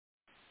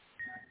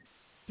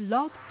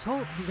Blog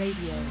Talk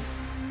Radio.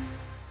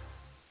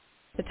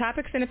 The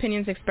topics and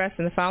opinions expressed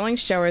in the following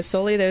show are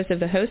solely those of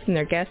the host and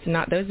their guests and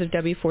not those of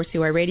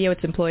W4CY Radio,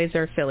 its employees,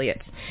 or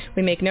affiliates.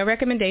 We make no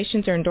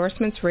recommendations or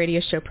endorsements for radio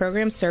show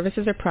programs,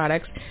 services, or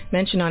products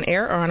mentioned on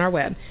air or on our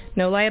web.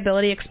 No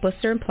liability,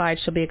 explicit or implied,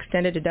 shall be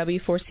extended to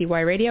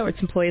W4CY Radio or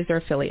its employees or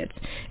affiliates.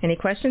 Any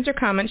questions or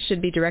comments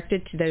should be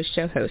directed to those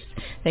show hosts.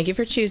 Thank you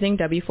for choosing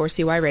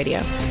W4CY Radio.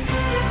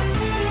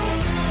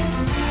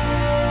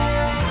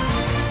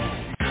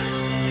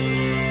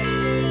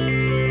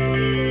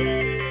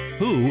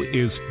 Who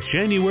is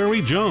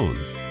January Jones?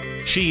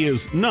 She is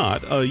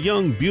not a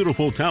young,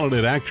 beautiful,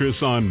 talented actress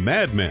on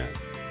Mad Men.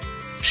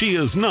 She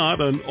is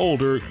not an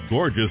older,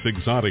 gorgeous,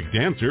 exotic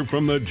dancer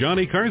from the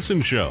Johnny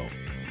Carson show.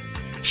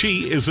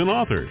 She is an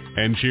author,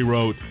 and she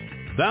wrote,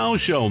 Thou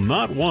Shalt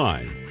Not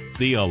Whine,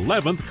 the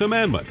 11th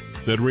Commandment,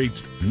 that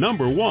reached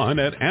 #1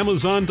 at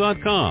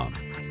Amazon.com.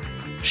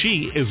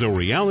 She is a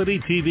reality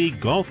TV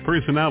golf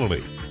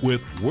personality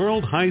with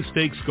World High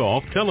Stakes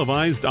Golf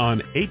televised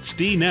on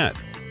HDNet.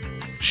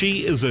 She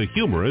is a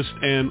humorist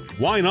and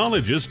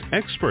winologist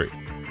expert.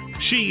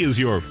 She is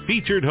your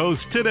featured host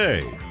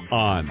today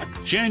on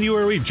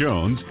January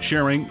Jones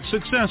Sharing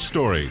Success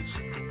Stories.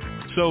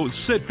 So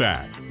sit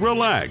back,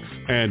 relax,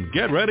 and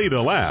get ready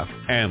to laugh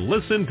and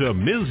listen to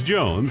Ms.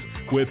 Jones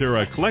with her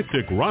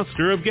eclectic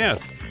roster of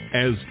guests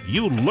as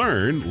you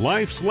learn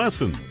life's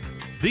lessons.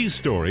 These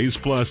stories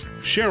plus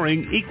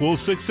sharing equals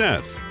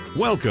success.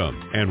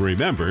 Welcome, and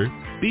remember,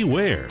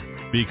 beware,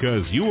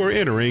 because you are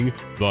entering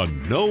the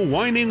no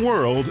whining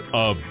world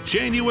of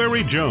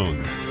January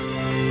Jones.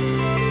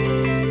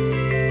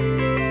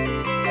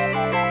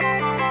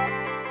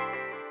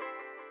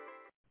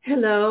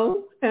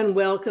 Hello, and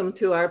welcome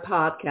to our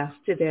podcast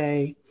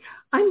today.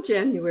 I'm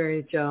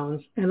January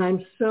Jones, and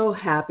I'm so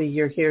happy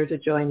you're here to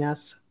join us.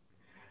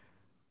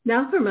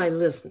 Now for my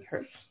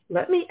listeners,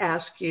 let me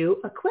ask you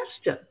a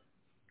question.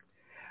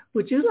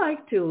 Would you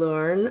like to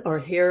learn or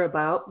hear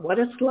about what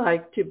it's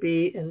like to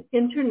be an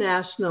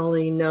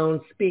internationally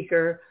known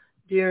speaker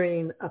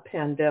during a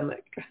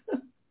pandemic?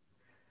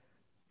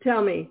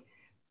 Tell me,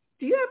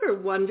 do you ever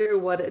wonder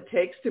what it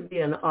takes to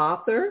be an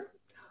author?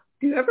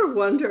 Do you ever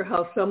wonder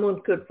how someone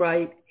could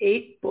write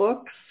 8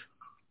 books?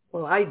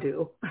 Well, I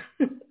do.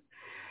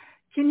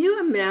 Can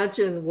you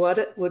imagine what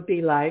it would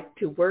be like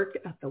to work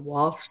at the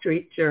Wall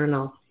Street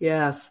Journal?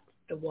 Yes,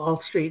 the Wall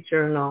Street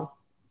Journal.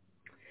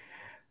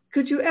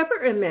 Could you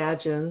ever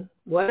imagine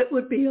what it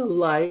would be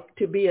like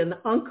to be an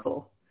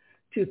uncle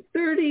to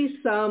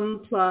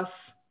 30-some plus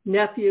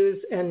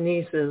nephews and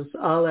nieces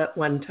all at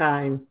one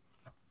time?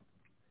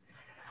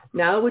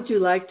 Now would you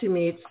like to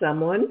meet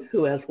someone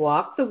who has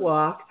walked the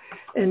walk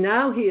and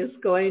now he is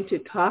going to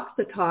talk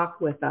the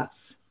talk with us?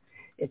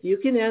 If you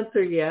can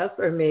answer yes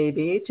or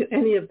maybe to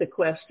any of the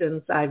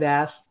questions I've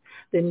asked,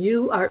 then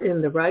you are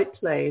in the right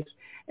place,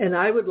 and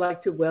I would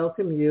like to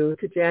welcome you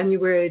to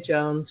January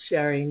Jones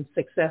Sharing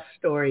Success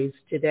Stories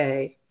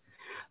today.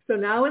 So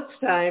now it's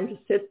time to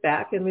sit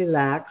back and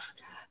relax,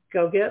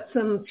 go get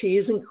some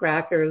cheese and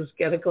crackers,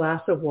 get a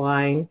glass of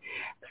wine,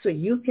 so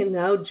you can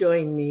now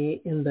join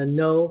me in the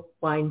no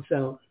wine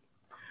zone.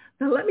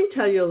 Now let me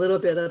tell you a little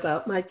bit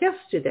about my guest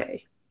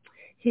today.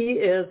 He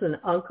is an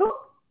uncle,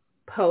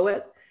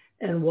 poet,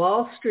 and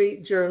Wall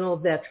Street Journal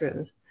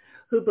veteran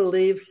who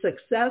believes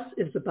success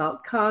is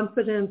about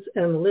confidence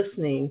and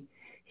listening.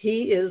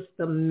 He is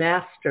the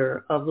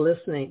master of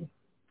listening.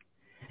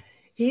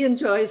 He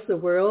enjoys the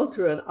world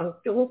through an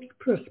uncle's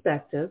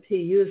perspective. He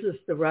uses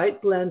the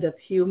right blend of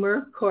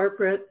humor,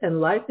 corporate,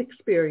 and life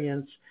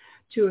experience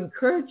to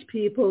encourage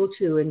people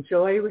to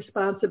enjoy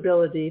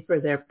responsibility for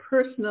their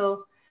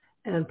personal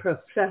and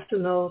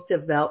professional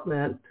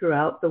development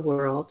throughout the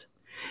world.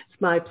 It's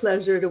my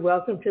pleasure to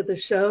welcome to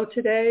the show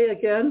today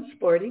again,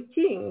 Sporty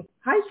King.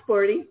 Hi,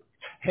 Sporty.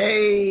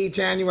 Hey,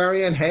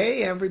 January, and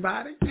hey,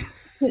 everybody.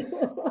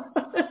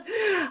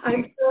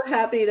 I'm so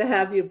happy to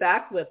have you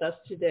back with us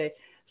today.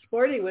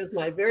 Sporty was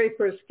my very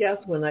first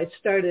guest when I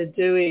started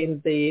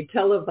doing the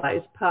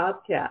televised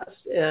podcast,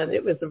 and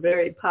it was a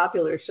very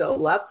popular show.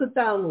 Lots of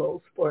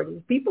downloads,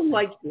 Sporty. People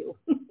like you.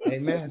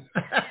 Amen.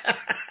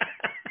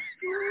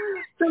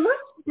 So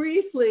let's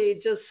briefly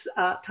just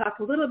talk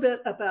a little bit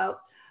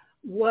about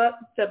what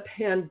the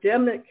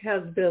pandemic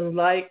has been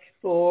like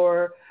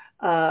for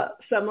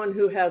someone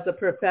who has a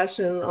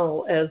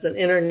professional as an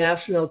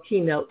international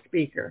keynote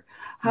speaker.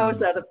 How has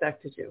that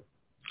affected you?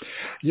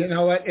 You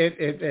know what?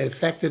 It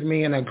affected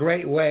me in a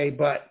great way,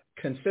 but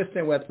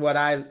consistent with what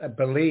I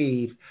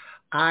believe,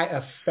 I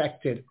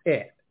affected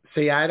it.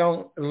 See, I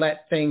don't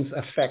let things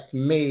affect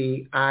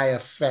me. I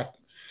affect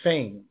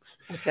things.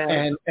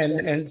 Okay.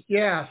 And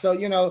yeah, so,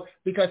 you know,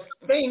 because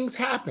things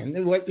happen,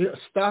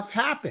 stuff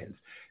happens.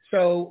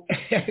 So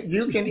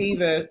you can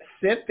either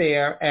sit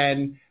there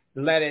and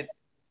let it,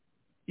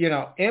 you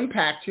know,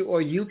 impact you,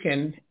 or you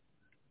can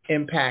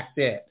impact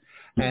it.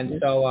 And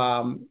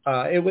so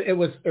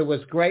it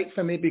was great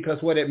for me,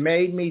 because what it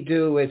made me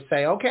do is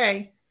say,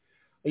 okay,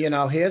 you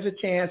know, here's a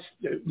chance.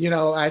 You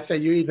know, I say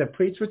you either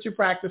preach what you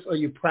practice or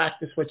you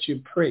practice what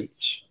you preach.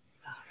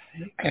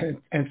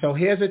 And so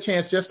here's a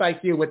chance, just like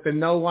you, with the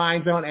no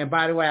wine zone. And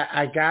by the way,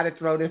 I got to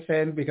throw this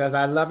in because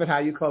I love it how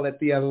you call it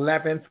the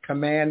 11th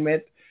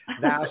commandment,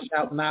 thou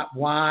shalt not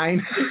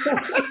whine.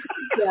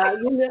 Yeah,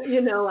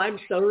 I'm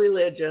so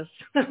religious.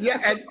 Yeah,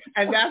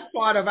 and that's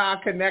part of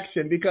our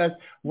connection because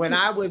when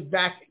I was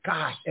back,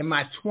 in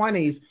my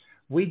 20s,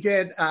 we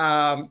did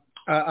a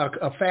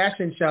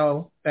fashion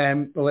show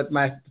with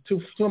my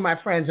two of my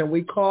friends, and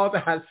we called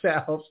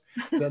ourselves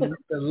the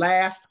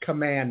last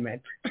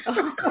commandment.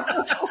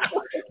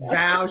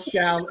 Thou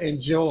shalt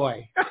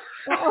enjoy.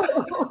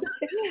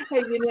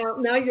 Hey,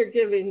 now you're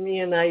giving me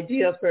an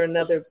idea for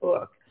another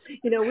book.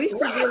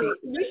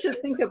 We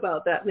should think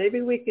about that.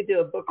 Maybe we could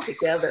do a book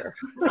together.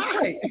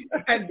 Right.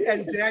 And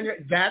Daniel,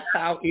 that's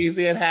how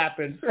easy it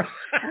happens.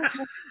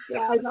 Yeah,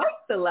 I like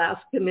the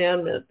last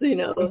commandment.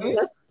 Mm-hmm.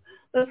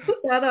 Let's put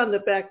that on the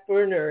back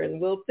burner and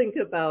we'll think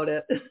about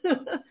it.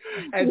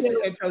 And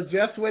so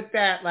just with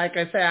that, like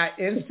I said, I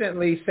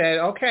instantly said,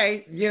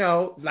 okay,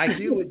 like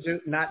you would do,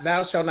 not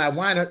thou shalt not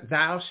whine,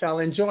 thou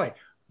shalt enjoy.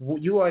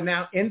 You are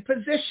now in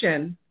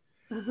position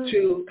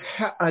to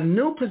a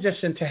new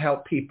position to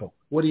help people.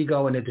 What are you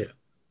going to do?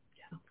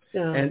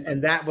 Yeah.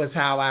 And that was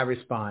how I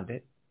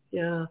responded.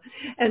 Yeah.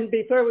 And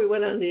before we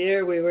went on the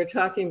air, we were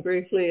talking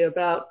briefly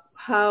about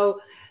how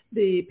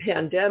the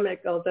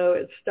pandemic, although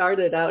it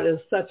started out as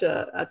such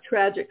a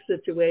tragic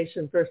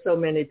situation for so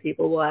many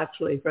people, well,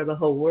 actually for the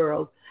whole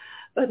world,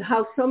 but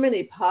how so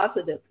many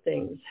positive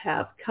things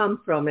have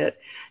come from it.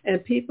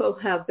 And people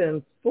have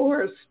been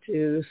forced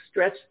to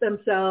stretch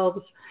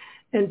themselves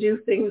and do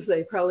things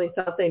they probably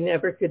thought they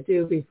never could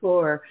do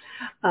before.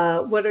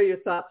 What are your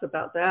thoughts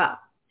about that?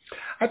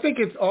 I think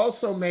it's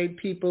also made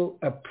people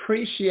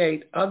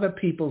appreciate other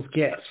people's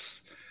gifts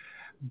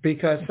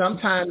because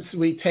sometimes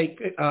we take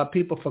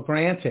people for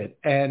granted.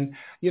 And,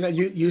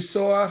 you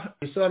saw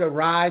the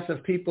rise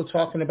of people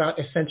talking about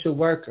essential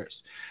workers.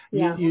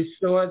 Yeah. You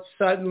saw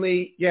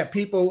suddenly,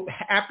 people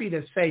happy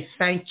to say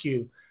thank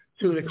you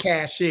to the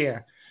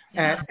cashier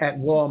at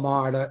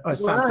Walmart or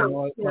something,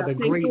 or the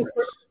greeters.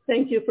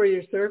 Thank you for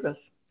your service.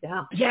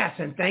 Yeah. Yes,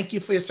 and thank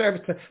you for your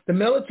service. The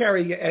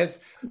military, as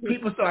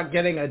people start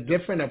getting a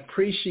different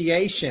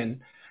appreciation,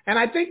 and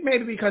I think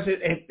maybe because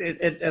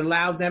it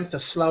allowed them to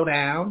slow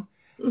down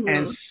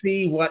and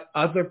see what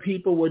other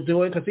people were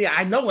doing. Because,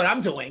 I know what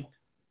I'm doing,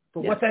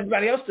 but what's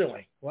everybody else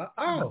doing? Well,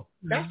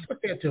 that's what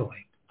they're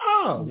doing.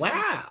 Oh,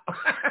 wow.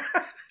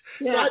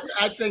 Yeah. So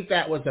I think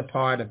that was a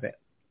part of it.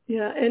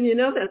 Yeah, and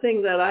the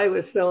thing that I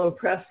was so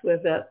impressed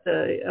with at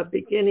the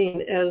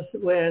beginning is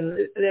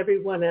when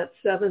everyone at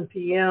 7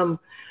 p.m.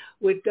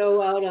 would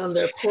go out on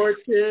their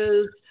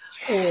porches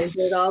and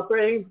they'd all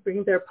bring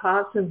their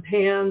pots and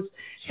pans,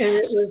 and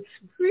it was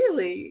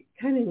really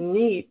kind of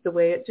neat the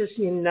way it just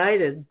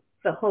united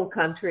the whole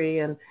country,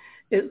 and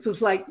it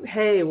was like,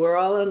 hey, we're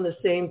all on the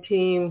same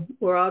team.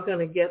 We're all going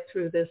to get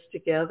through this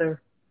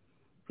together.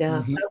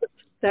 Yeah,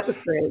 that was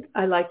great.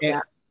 I like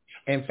that.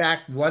 In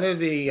fact, one of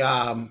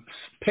the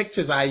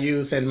pictures I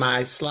use in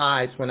my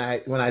slides when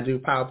I do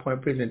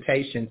PowerPoint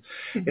presentations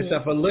is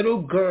of a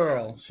little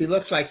girl. She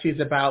looks like she's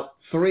about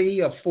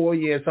 3 or 4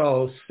 years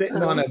old,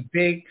 sitting on a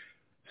big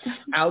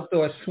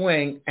outdoor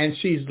swing, and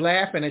she's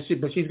laughing,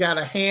 but she's got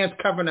her hands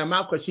covering her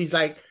mouth because she's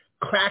like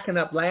cracking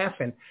up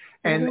laughing.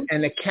 And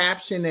the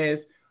caption is,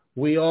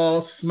 "We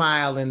all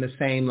smile in the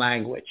same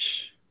language."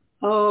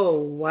 Oh,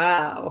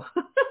 wow.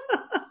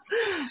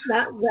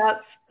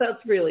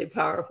 That's really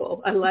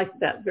powerful. I like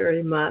that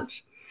very much.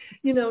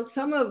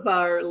 Some of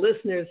our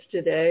listeners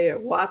today or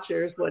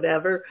watchers,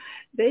 whatever,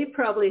 they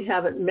probably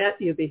haven't met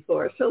you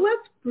before. So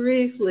let's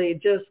briefly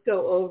just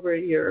go over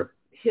your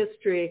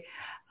history,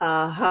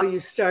 how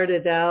you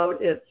started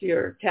out at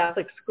your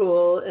Catholic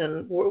school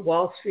and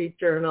Wall Street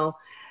Journal.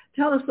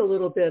 Tell us a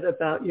little bit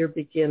about your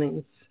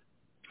beginnings.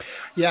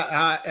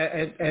 Yeah,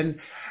 and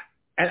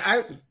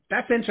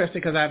that's interesting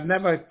because I've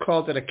never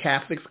called it a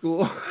Catholic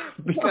school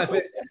because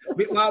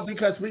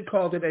we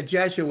called it a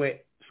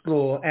Jesuit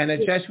school, and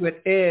a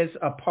Jesuit is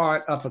a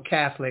part of a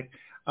Catholic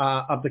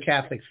of the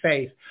Catholic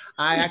faith.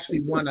 I actually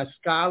won a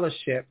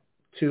scholarship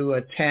to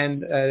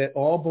attend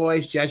all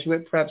boys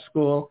Jesuit prep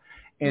school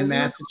in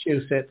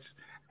Massachusetts,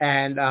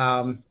 and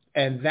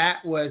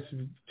that was,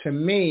 to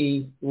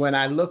me, when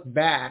I look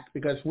back,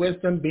 because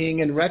wisdom being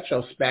in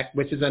retrospect,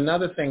 which is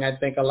another thing I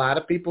think a lot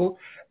of people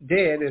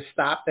did, is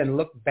stop and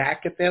look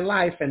back at their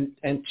life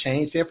and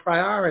change their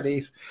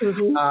priorities.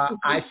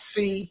 I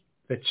see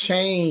the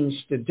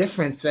change, the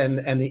difference, and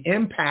the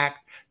impact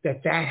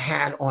that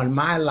had on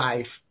my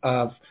life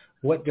of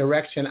what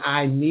direction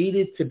I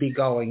needed to be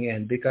going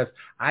in, because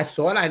I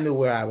thought I knew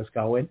where I was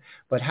going,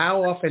 but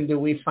how often do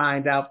we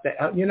find out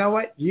that, you know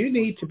what, you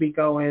need to be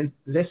going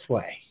this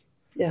way?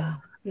 Yeah.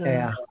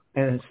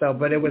 And so,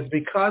 but it was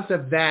because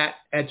of that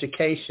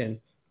education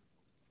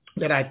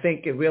that I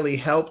think it really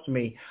helped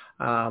me,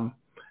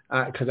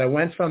 because I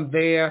went from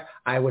there.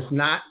 I was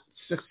not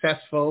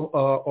successful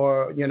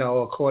or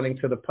according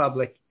to the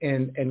public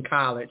in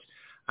college.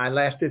 I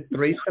lasted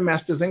 3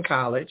 semesters in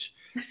college.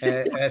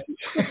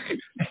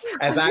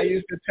 As I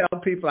used to tell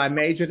people, I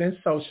majored in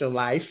social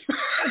life.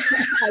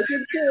 I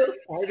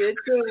did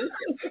too.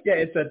 Yeah,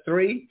 it's a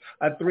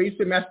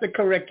 3-semester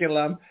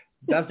curriculum.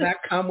 Does not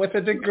come with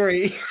a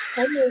degree.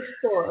 I was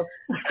 4.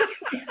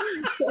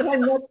 So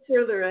I'm much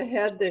further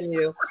ahead than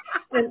you.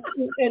 And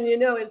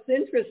it's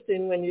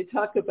interesting when you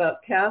talk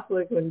about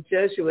Catholic and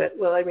Jesuit.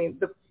 Well, I mean,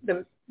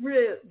 the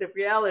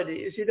reality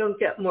is you don't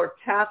get more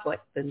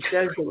Catholic than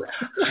Jesuit.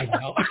 I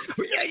know.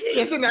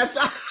 Isn't that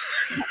so?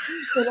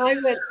 And I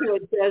went to a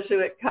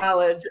Jesuit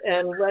college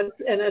and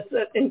it's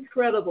an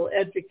incredible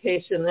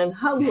education. And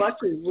how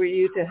lucky were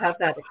you to have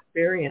that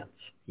experience?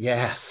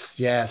 Yes.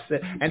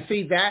 And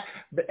see that,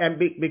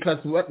 because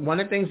one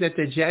of the things that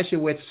the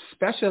Jesuits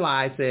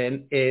specialize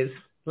in is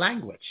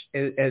language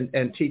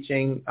and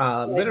teaching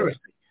literacy.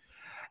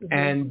 Mm-hmm.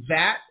 And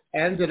that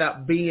ended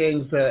up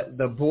being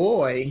the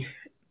buoy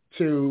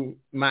to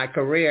my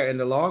career in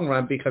the long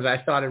run, because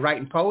I started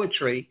writing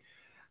poetry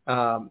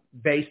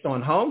based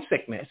on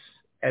homesickness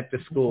at the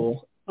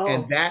school. Oh.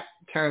 And that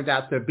turned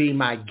out to be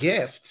my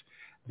gift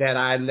that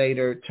I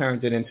later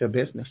turned it into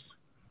business.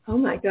 Oh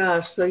my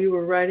gosh! So you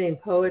were writing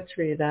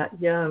poetry that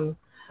young.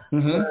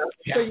 Mm-hmm.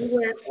 So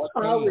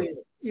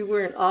you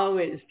weren't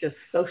always just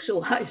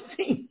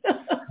socializing.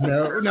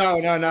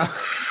 No.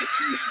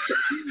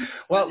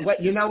 Well,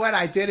 you know what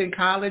I did in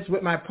college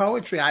with my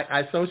poetry?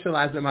 I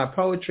socialized with my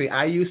poetry.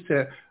 I used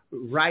to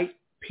write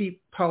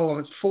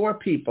poems for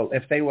people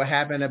if they were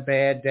having a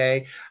bad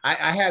day.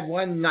 I had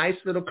one nice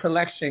little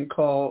collection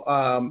called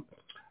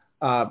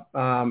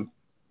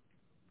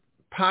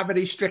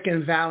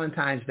Poverty-Stricken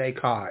Valentine's Day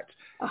Cards.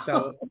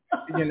 So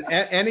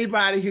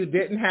anybody who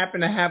didn't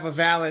happen to have a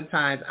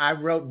Valentine's, I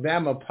wrote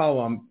them a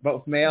poem,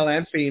 both male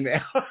and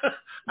female.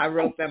 I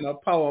wrote them a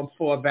poem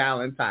for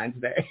Valentine's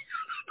Day.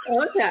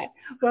 Okay.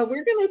 Well,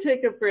 we're going to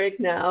take a break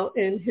now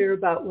and hear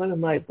about one of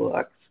my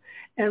books.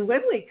 And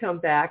when we come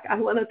back,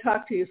 I want to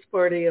talk to you,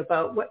 Sporty,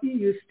 about what you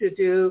used to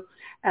do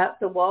at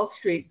the Wall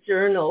Street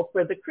Journal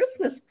for the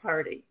Christmas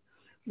party.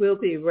 We'll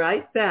be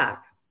right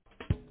back.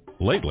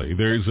 Lately,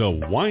 there's a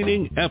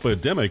whining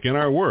epidemic in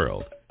our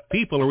world.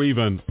 People are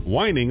even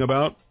whining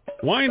about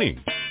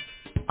whining.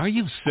 Are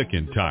you sick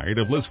and tired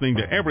of listening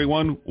to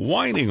everyone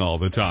whining all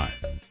the time?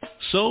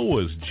 So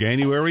was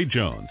January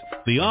Jones,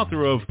 the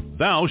author of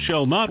Thou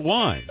Shalt Not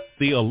Whine,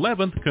 the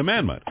 11th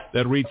commandment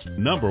that reached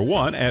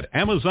 #1 at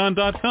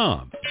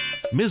Amazon.com.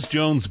 Ms.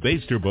 Jones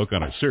based her book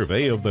on a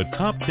survey of the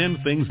top 10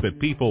 things that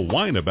people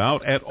whine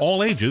about at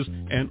all ages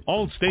and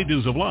all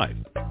stages of life.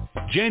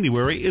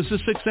 January is a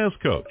success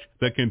coach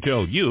that can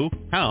tell you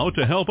how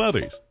to help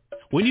others.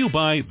 When you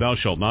buy Thou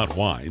Shalt Not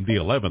Whine, the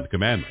 11th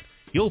commandment,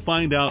 you'll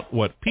find out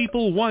what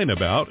people whine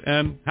about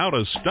and how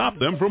to stop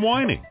them from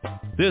whining.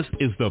 This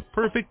is the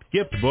perfect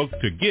gift book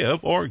to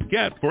give or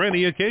get for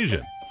any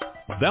occasion.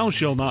 Thou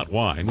Shalt Not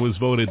Whine was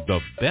voted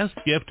the best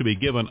gift to be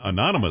given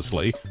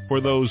anonymously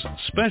for those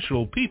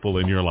special people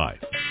in your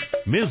life.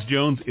 Ms.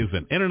 Jones is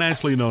an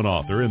internationally known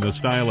author in the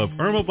style of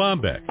Irma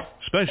Bombeck,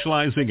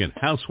 specializing in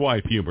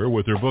housewife humor,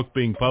 with her book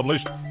being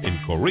published in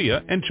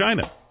Korea and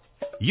China.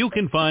 You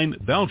can find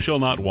Thou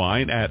Shalt Not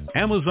Whine at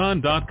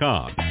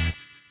Amazon.com.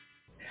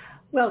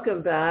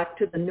 Welcome back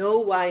to the No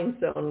Wine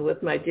Zone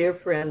with my dear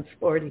friend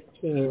Sporty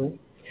King.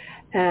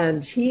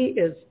 And he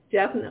is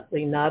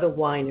definitely not a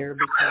whiner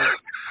because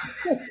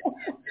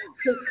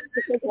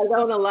I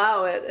don't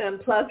allow it.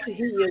 And plus,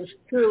 he is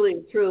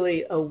truly,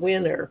 truly a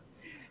winner.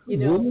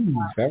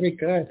 Very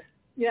good.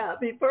 Yeah.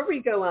 Before we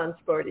go on,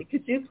 Sporty,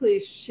 could you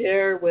please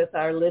share with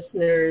our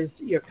listeners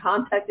your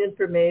contact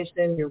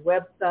information, your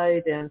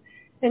website, and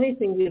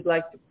anything you'd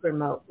like to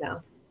promote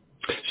now?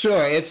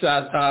 Sure. It's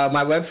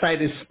my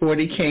website is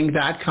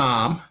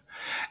sportyking.com.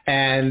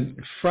 And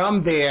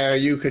from there,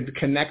 you could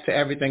connect to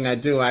everything I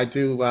do. I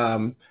do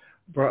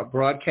live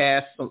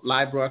broadcasts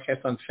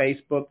on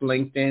Facebook,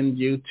 LinkedIn,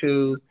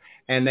 YouTube,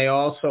 and they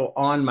also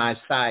on my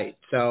site.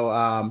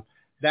 So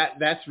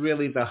that's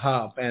really the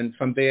hub. And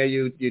from there,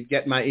 you'd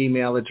get my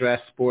email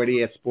address,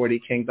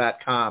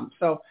 sporty@sportyking.com.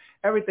 So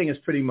everything is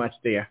pretty much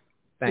there.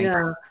 Thanks.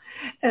 Yeah.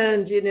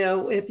 And,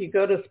 if you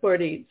go to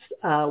Sporty's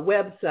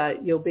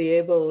website, you'll be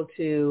able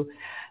to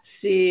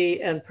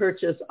see and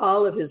purchase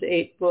all of his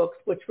 8 books,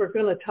 which we're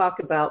going to talk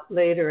about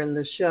later in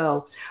the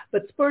show.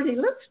 But Sporty,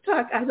 let's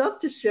talk. I'd love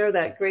to share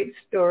that great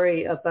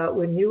story about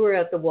when you were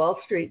at the Wall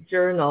Street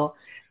Journal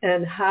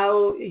and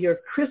how your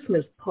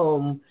Christmas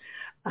poem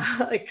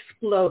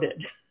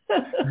exploded.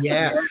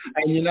 Yeah.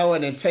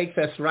 And it takes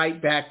us right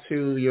back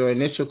to your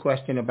initial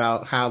question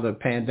about how the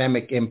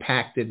pandemic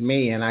impacted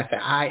me. And I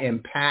said, I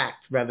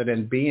impact rather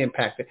than be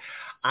impacted.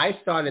 I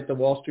started the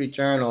Wall Street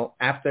Journal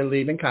after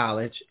leaving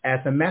college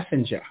as a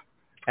messenger,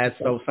 as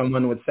so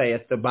someone would say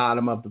at the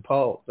bottom of the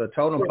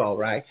totem pole,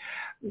 right?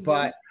 Mm-hmm.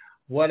 But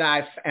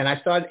I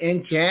started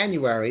in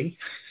January,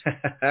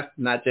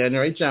 not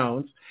January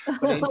Jones,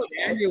 but in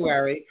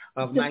January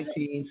of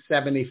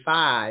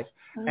 1975.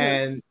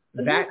 And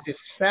that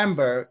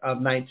December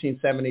of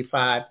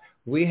 1975,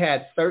 we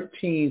had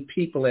 13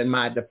 people in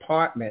my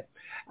department.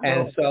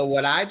 And so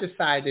what I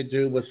decided to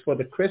do was for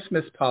the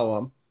Christmas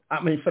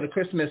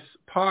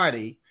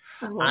party,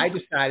 I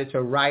decided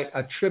to write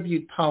a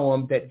tribute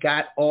poem that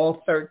got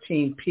all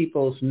 13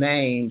 people's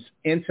names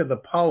into the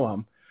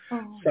poem. So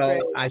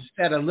great. I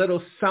said a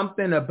little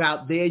something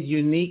about their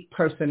unique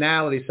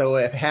personality. So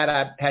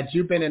had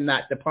you been in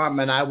that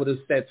department, I would have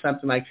said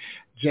something like,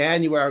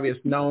 January is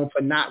known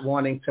for not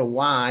wanting to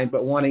whine,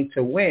 but wanting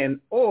to win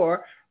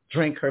or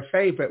drink her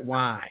favorite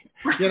wine.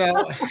 You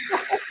know.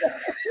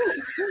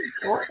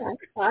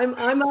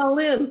 I'm all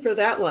in for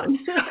that one.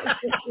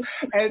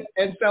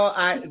 and so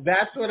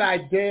that's what I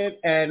did,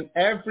 and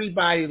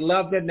everybody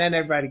loved it. And then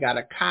everybody got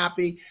a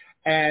copy,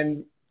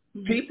 and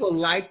people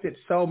liked it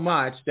so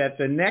much that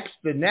the next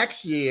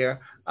year,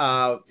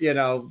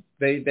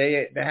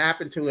 they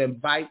happened to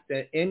invite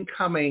the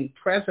incoming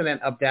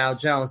president of Dow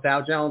Jones.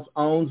 Dow Jones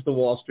owns the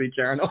Wall Street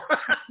Journal,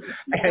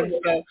 and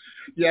so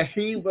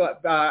he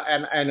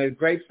and a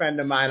great friend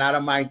of mine, I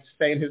don't mind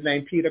saying his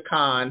name, Peter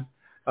Kahn.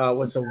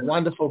 Was a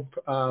wonderful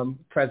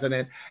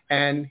president,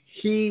 and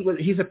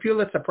he's a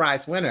Pulitzer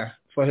Prize winner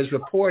for his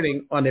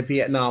reporting on the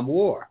Vietnam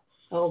War.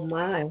 Oh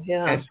my,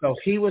 yeah. And so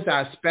he was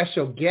our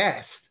special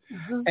guest.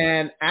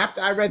 And after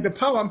I read the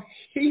poem,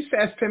 he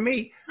says to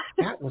me,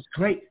 "That was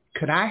great.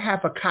 Could I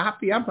have a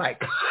copy?" I'm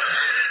like,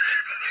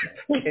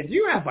 "Can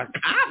you have a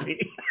copy?"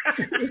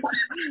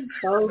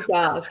 Oh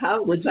gosh,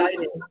 how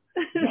exciting!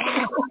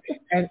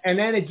 And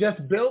then it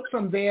just built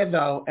from there,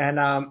 though.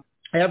 And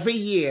every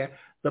year,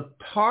 the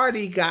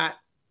party got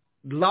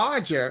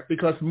larger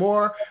because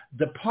more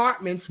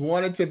departments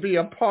wanted to be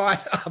a part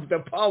of the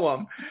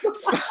poem.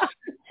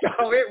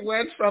 So it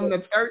went from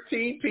the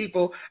 13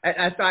 people.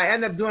 And so I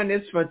ended up doing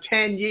this for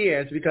 10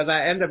 years because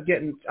I ended up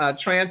getting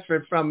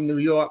transferred from New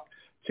York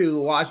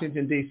to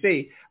Washington,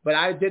 D.C. But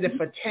I did it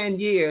for 10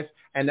 years,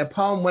 and the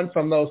poem went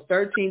from those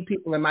 13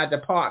 people in my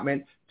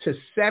department to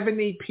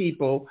 70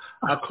 people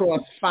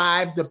across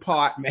 5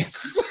 departments.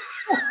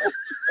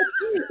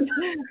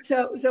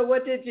 So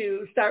what did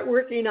you start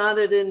working on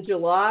it in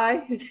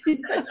July?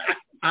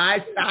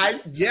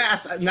 Yes.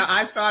 No,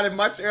 I started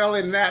much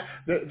earlier than that.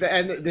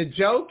 And the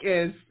joke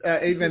is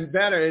even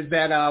better is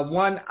that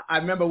I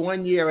remember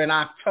one year in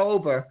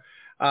October,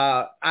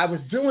 I was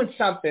doing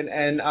something,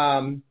 and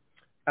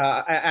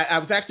I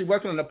was actually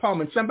working on the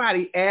poem, and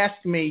somebody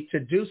asked me to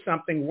do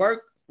something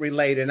work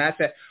related, and I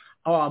said,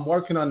 "Oh, I'm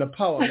working on the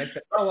poem." They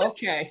said, "Oh,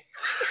 okay."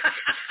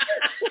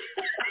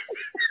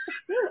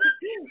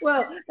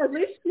 Well, at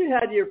least you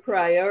had your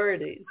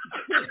priorities.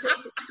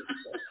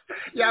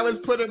 Yeah, I was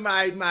putting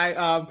my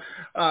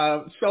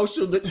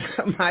social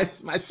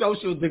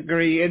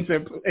degree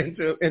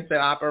into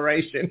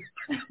operation.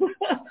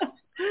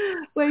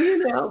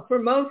 Well, for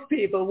most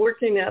people,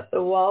 working at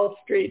the Wall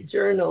Street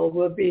Journal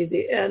would be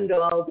the end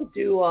all, the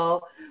do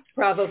all,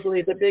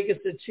 probably the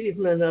biggest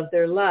achievement of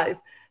their life.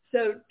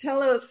 So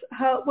tell us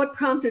what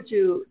prompted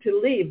you to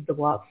leave the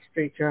Wall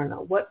Street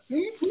Journal? What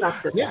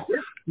stopped it? Yeah.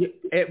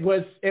 It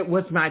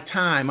was my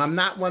time. I'm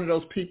not one of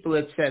those people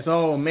that says,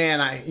 "Oh man,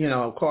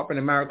 corporate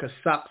America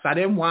sucks." I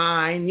didn't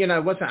whine.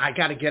 It wasn't, I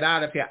got to get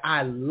out of here.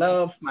 I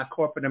love my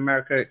corporate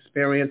America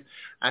experience.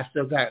 I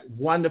still got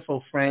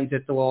wonderful friends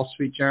at the Wall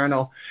Street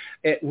Journal.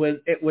 It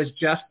was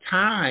just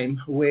time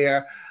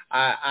where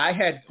I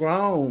had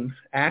grown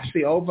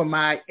actually over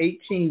my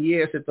 18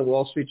 years at the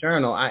Wall Street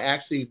Journal. I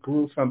actually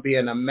grew from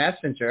being a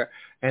messenger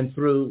and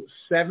through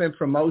 7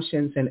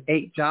 promotions and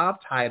 8 job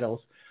titles.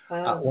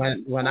 Wow.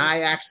 When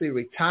I actually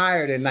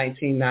retired in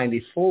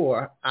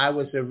 1994, I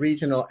was a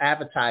regional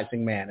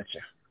advertising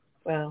manager.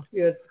 Wow,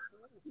 you had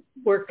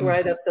worked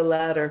right up the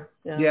ladder.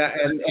 Yeah,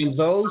 and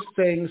those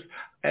things,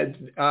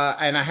 and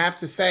I have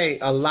to say,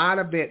 a lot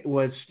of it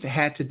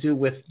had to do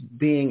with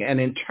being an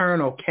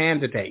internal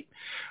candidate.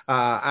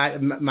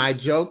 My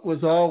joke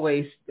was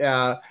always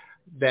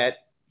that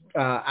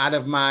out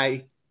of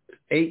my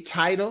 8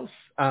 titles,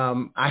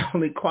 I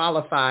only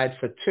qualified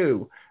for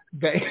 2.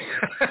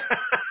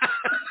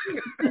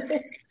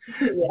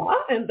 Yeah,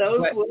 and those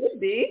would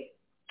be?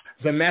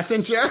 The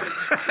Messenger.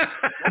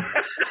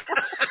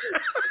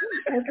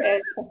 Okay,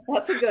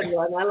 that's a good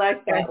one. I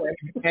like that one.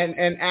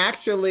 And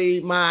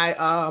actually, my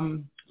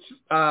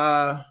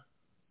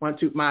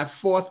my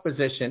 4th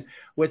position,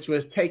 which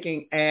was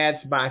taking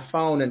ads by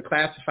phone and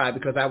classified,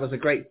 because I was a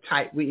great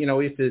type. We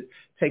used to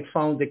take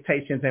phone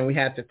dictations, and we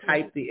had to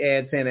type the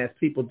ads in as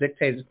people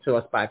dictated to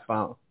us by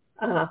phone.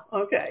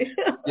 Okay.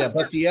 Yeah,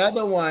 but the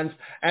other ones,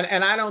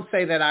 and I don't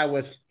say that I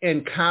was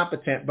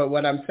incompetent, but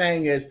what I'm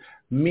saying is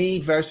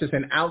me versus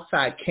an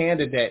outside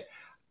candidate,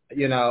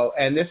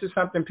 and this is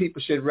something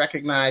people should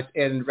recognize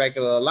in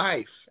regular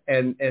life,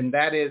 and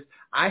that is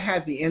I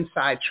had the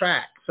inside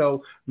track.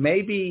 So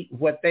maybe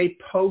what they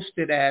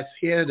posted as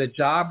here are the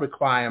job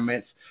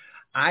requirements,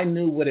 I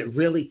knew what it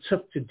really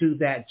took to do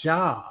that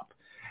job.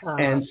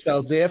 And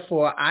so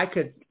therefore I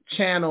could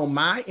channel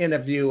my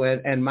interview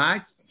and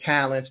my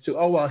talents to,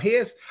 oh, well,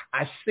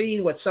 I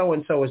see what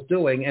so-and-so is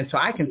doing, and so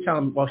I can tell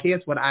them, well,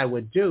 here's what I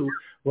would do,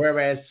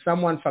 whereas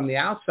someone from the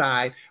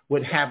outside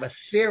would have a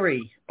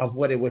theory of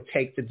what it would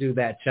take to do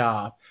that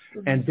job,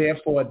 and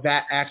therefore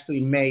that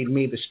actually made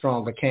me the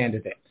stronger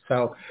candidate.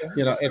 So,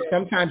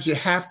 sometimes you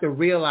have to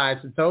realize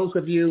that those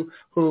of you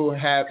who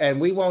have, and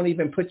we won't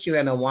even put you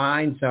in a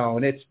whine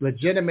zone. It's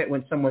legitimate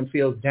when someone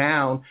feels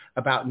down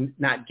about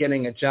not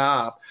getting a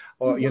job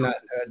or,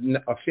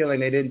 or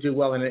feeling they didn't do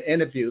well in an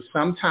interview.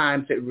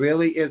 Sometimes it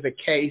really is a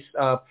case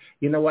of,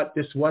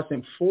 this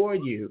wasn't for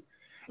you.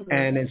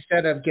 And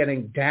instead of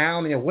getting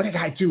down, what did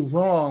I do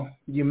wrong?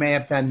 You may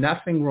have done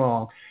nothing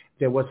wrong.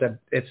 There was a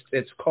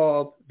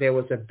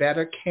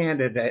better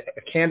candidate,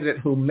 a candidate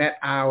who met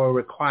our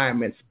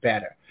requirements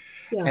better.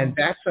 Yeah. And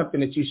that's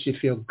something that you should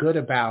feel good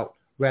about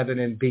rather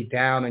than be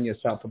down on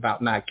yourself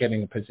about not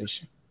getting a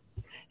position.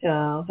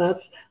 Yeah,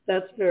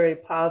 that's very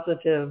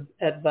positive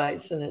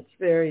advice, and it's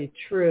very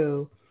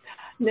true.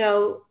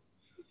 Now,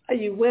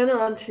 you went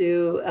on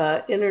to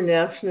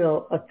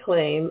international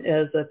acclaim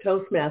as a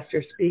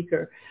Toastmaster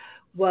speaker.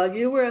 While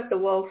you were at the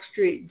Wall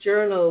Street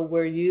Journal,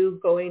 were you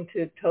going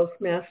to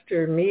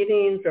Toastmaster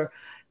meetings, or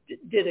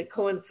did it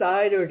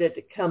coincide, or did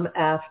it come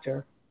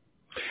after?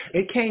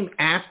 It came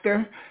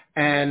after,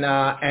 and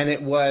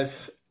it was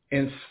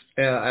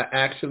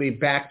actually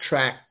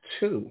backtracked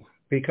too,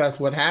 because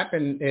what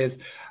happened is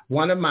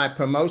one of my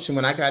promotion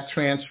when I got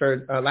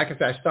transferred, like I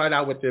said, I started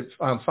out with the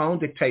phone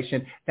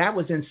dictation. That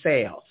was in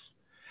sales.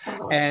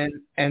 Oh.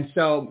 And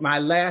so my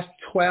last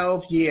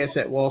 12 years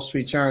at Wall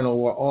Street Journal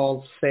were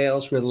all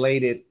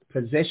sales-related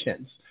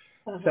positions.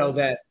 Uh-huh. So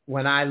that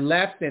when I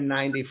left in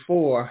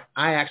 94,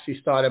 I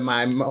actually started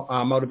my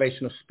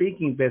motivational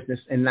speaking business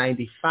in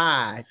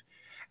 95.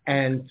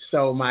 And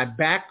so my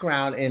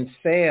background in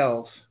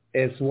sales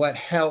is what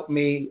helped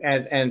me,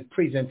 and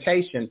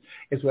presentation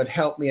is what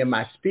helped me in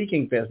my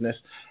speaking business.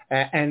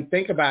 And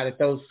think about it,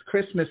 those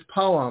Christmas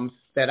poems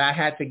that I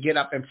had to get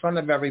up in front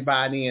of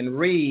everybody and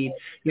read,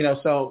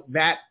 so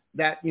that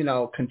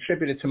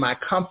contributed to my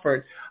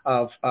comfort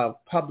of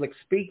public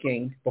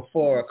speaking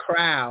before a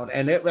crowd.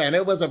 And it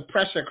was a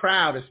pressure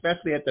crowd,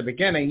 especially at the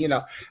beginning,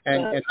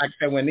 and like I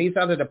said, when these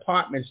other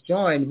departments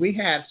joined, we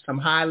had some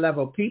high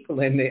level people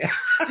in there.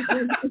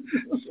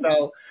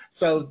 So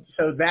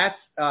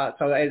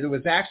it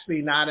was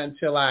actually not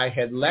until I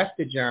had left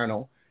the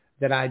Journal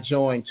that I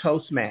joined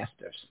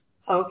Toastmasters.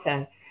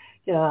 Okay.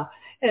 Yeah.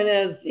 And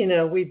as,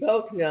 we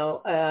both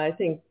know, I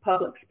think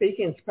public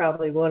speaking is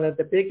probably one of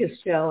the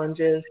biggest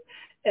challenges.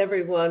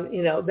 Everyone,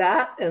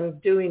 that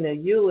and doing a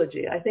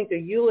eulogy. I think a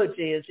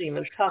eulogy is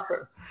even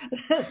tougher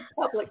than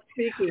public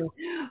speaking.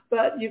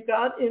 But you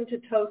got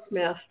into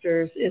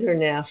Toastmasters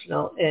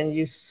International and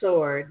you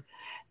soared.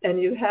 And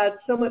you had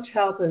so much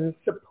help and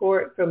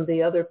support from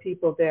the other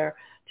people there.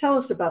 Tell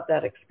us about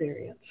that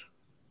experience.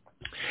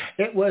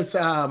 It was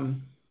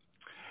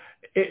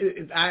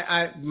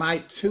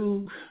my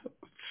two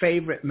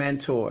favorite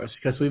mentors,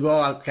 because we've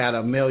all got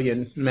a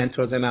million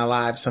mentors in our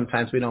lives.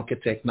 Sometimes we don't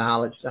get to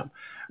acknowledge them.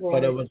 Right.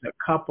 But it was a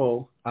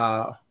couple,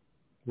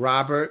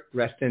 Robert,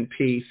 rest in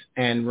peace,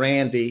 and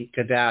Randy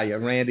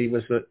Gedalia. Randy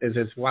is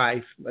his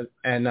wife.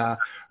 And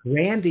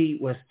Randy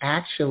was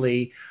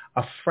actually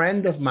a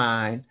friend of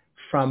mine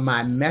from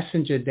my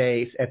messenger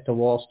days at the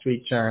Wall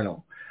Street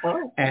Journal.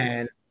 Oh.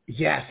 And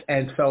yes,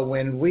 and so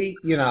when we,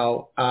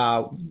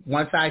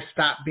 once I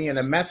stopped being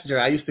a messenger,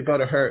 I used to go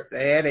to her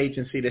ad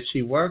agency that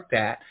she worked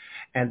at,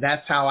 and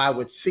that's how I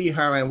would see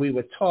her and we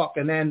would talk.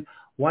 And then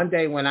one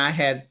day when I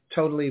had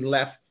totally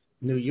left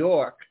New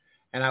York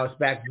and I was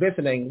back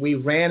visiting, we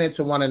ran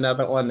into one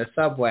another on the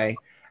subway,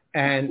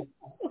 and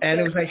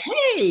it was like,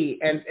 hey,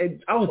 and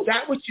oh, is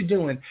that what you're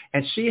doing?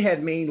 And she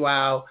had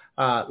meanwhile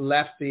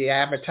left the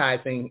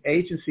advertising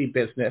agency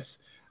business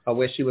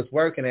where she was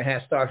working and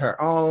had started her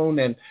own,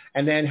 and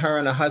then her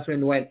and her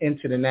husband went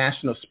into the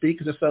National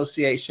Speakers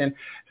Association.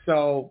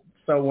 So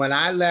when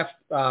I left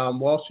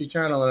Wall Street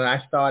Journal and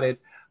I started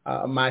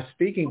my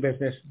speaking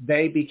business,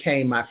 they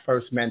became my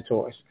first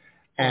mentors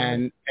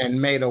and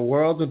made a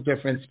world of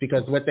difference,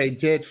 because what they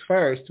did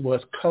first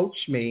was coach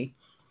me.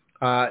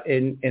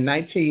 In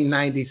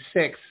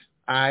 1996,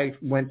 I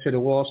went to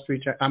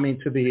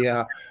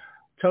the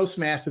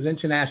Toastmasters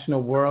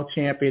International World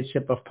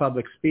Championship of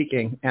Public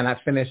Speaking, and I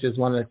finished as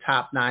one of the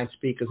top 9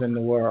 speakers in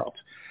the world.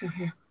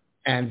 Mm-hmm.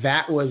 And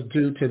that was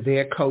due to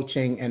their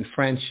coaching and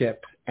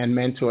friendship and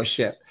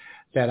mentorship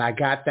that I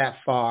got that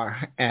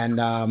far, and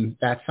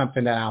that's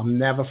something that I'll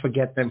never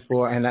forget them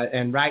for.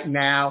 And right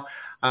now,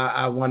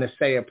 I want to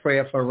say a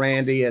prayer for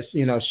Randy, as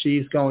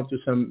she's going through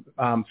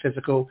some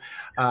physical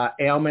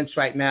ailments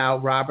right now.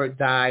 Robert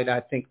died, I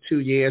think,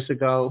 2 years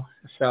ago.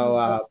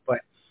 So, but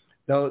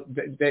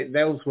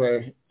those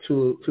were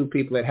two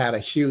people that had a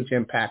huge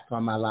impact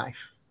on my life.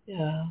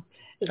 Yeah.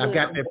 I've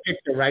got their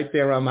picture right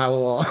there on my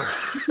wall.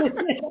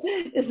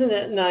 Isn't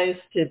it nice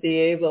to be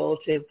able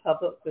to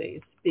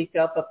publicly speak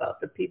up about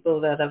the people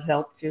that have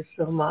helped you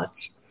so much?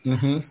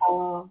 Mm-hmm.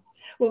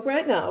 Well,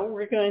 right now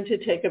we're going to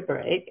take a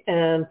break.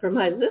 And for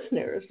my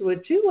listeners,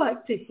 would you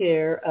like to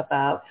hear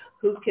about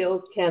who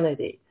killed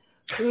Kennedy?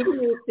 Who do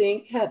you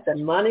think had the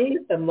money,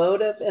 the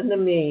motive, and the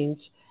means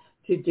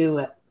to do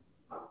it?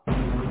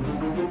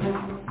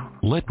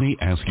 Let me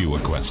ask you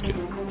a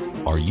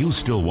question. Are you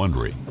still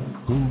wondering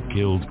who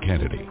killed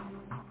Kennedy?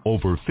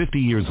 Over 50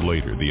 years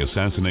later, the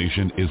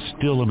assassination is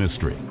still a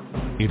mystery.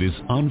 It is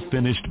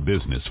unfinished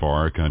business for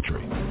our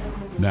country.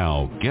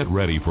 Now, get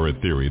ready for a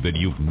theory that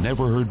you've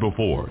never heard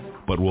before,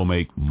 but will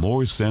make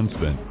more sense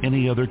than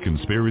any other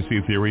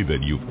conspiracy theory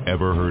that you've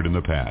ever heard in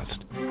the past.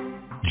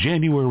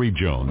 January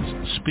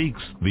Jones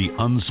speaks the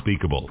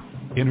unspeakable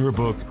in her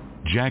book,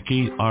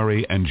 Jackie,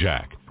 Ari, and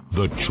Jack,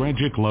 The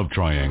Tragic Love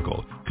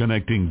Triangle,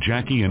 connecting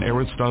Jackie and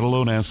Aristotle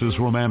Onassis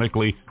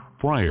romantically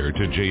prior to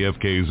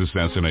JFK's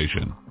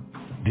assassination.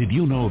 Did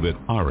you know that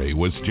Ari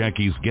was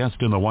Jackie's guest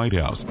in the White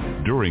House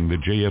during the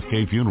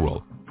JFK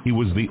funeral? He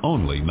was the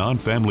only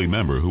non-family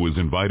member who was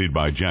invited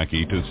by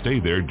Jackie to stay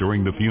there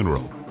during the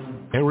funeral.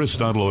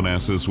 Aristotle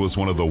Onassis was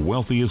one of the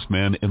wealthiest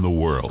men in the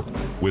world,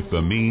 with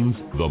the means,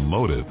 the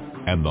motive,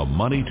 and the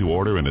money to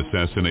order an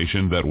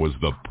assassination that was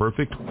the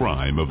perfect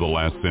crime of the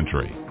last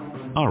century.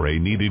 Ari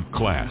needed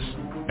class,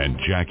 and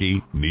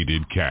Jackie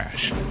needed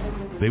cash.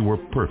 They were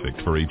perfect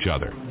for each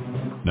other.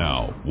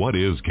 Now, what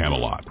is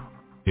Camelot?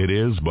 It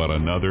is but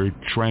another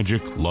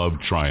tragic love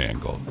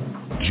triangle.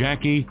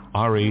 Jackie,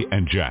 Ari,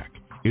 and Jack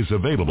is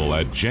available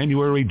at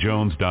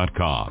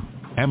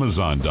JanuaryJones.com,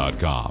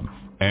 Amazon.com,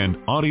 and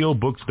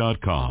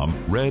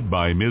audiobooks.com, read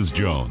by Ms.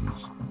 Jones.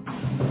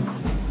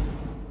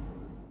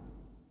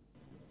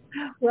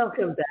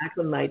 Welcome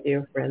back, my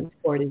dear friend,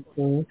 Sporty.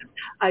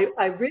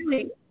 I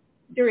really,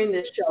 during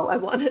this show, I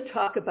want to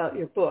talk about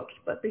your books.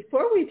 But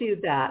before we do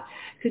that,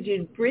 could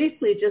you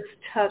briefly just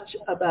touch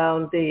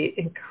about the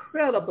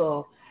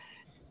incredible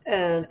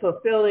and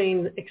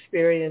fulfilling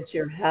experience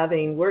you're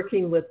having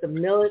working with the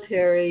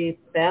military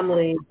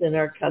families in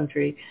our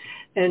country?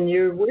 And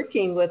you're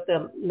working with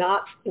them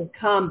not in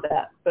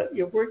combat, but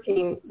you're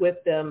working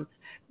with them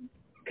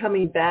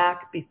coming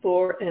back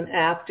before and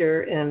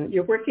after, and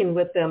you're working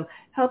with them,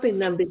 helping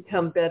them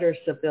become better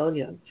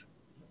civilians.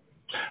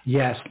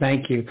 Yes,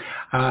 thank you.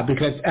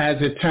 Because as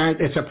it turns,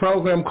 it's a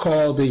program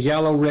called the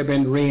Yellow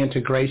Ribbon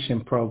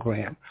Reintegration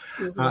Program.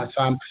 Mm-hmm.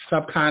 So I'm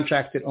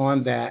subcontracted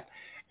on that.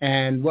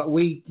 And what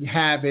we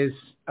have is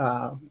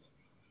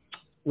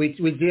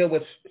we deal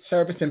with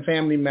service and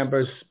family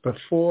members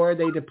before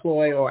they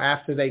deploy or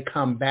after they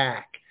come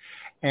back.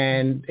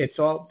 And it's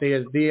all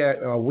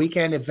there are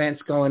weekend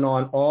events going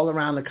on all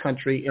around the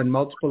country in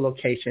multiple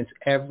locations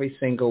every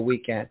single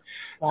weekend,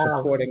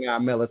 supporting our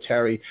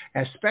military,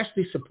 and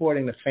especially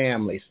supporting the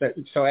families.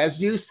 So as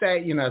you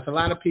say, as a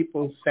lot of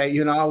people say,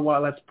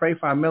 well, let's pray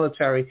for our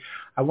military.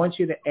 I want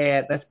you to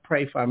add, let's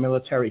pray for our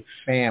military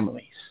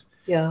families.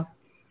 Yeah.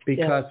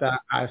 Because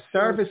our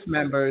service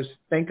members,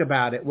 think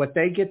about it, what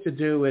they get to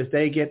do is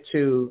they get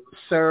to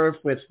serve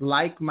with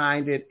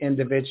like-minded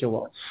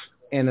individuals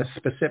in a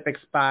specific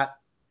spot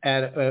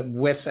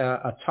with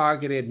a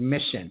targeted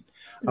mission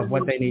of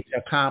what they need to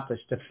accomplish.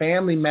 The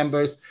family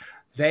members,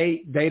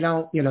 they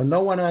don't,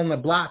 no one on the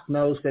block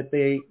knows that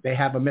they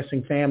have a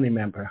missing family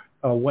member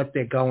or what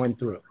they're going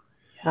through.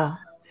 Yeah.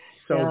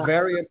 So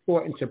very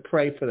important to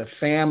pray for the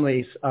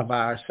families of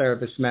our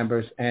service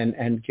members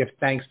and give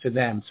thanks to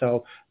them.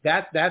 So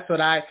that's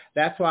why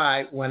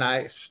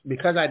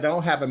because I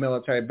don't have a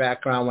military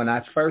background, when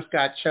I first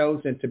got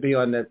chosen to be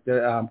on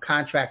the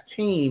contract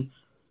team,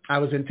 I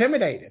was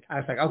intimidated. I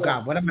was like, oh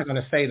God, what am I going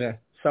to say to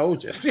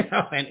soldiers,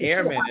 and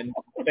airmen and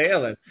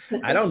sailors?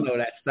 I don't know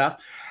that stuff.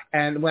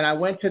 And when I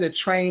went to the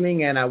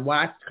training and I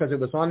watched, because it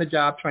was on the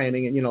job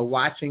training and,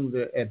 watching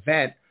the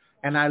event,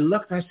 and I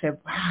looked, I said,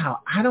 wow,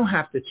 I don't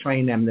have to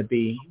train them to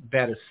be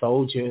better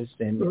soldiers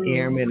and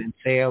airmen and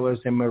sailors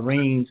and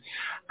Marines.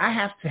 I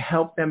have to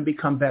help them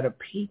become better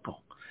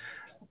people,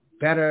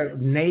 better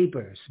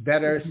neighbors,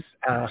 better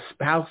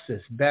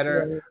spouses,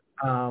 better,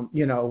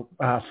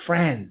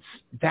 friends.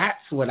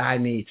 That's what I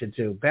need to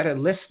do. Better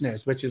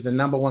listeners, which is the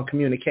number one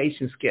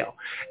communication skill.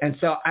 And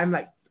so I'm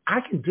like, I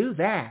can do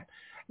that.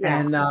 Yeah.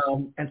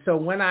 And so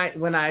when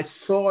I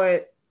saw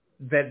it,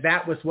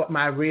 that was what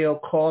my real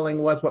calling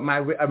was, I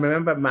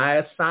remember my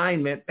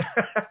assignment,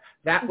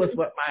 that was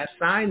what my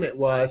assignment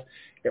was.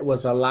 It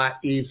was a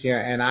lot easier,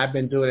 and I've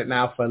been doing it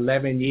now for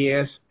 11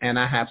 years, and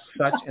I have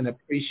such an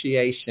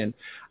appreciation.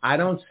 I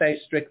don't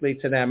say strictly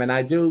to them, and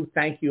I do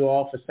thank you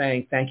all for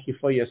saying thank you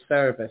for your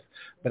service,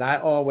 but I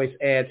always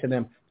add to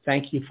them,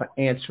 thank you for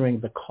answering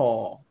the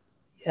call.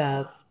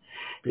 Yes.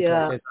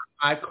 Because it's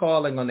my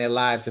calling on their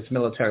lives as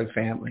military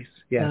families.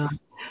 Yes. Yeah.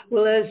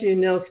 Well, as you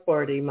know,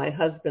 Sporty, my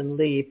husband,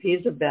 Lee,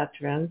 he's a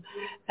veteran,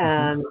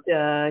 and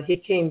he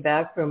came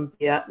back from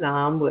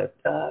Vietnam with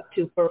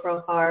 2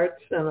 Purple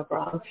Hearts and a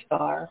Bronze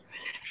Star.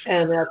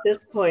 And at this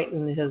point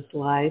in his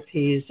life,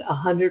 he's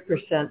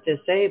 100%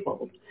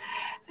 disabled.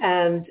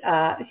 And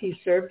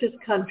he served his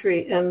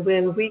country. And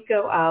when we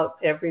go out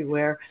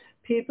everywhere,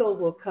 people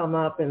will come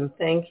up and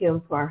thank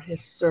him for his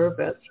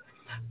service.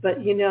 But,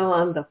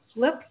 on the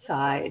flip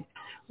side,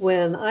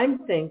 when I'm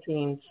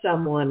thanking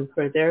someone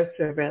for their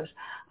service,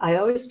 I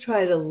always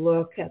try to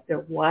look at their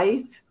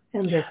wife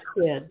and their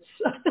kids.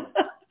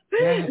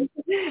 Yes.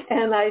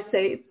 And I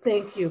say,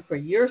 thank you for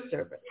your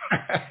service.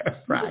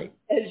 Right.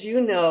 As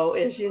you know,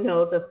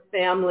 the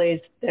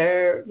families,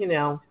 they're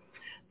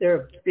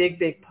a big,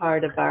 big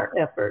part of our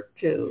effort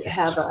to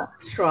have a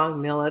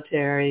strong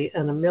military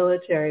and a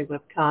military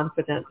with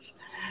confidence.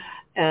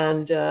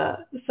 And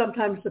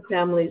sometimes the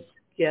families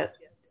get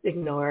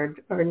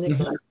ignored or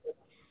neglected.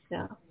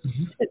 Yeah,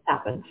 it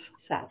happens.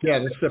 Sadly. Yeah,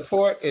 the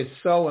support is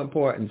so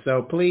important.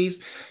 So please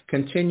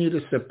continue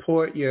to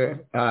support your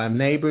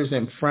neighbors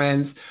and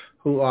friends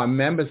who are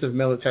members of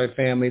military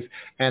families.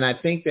 And I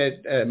think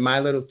that my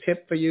little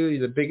tip for you,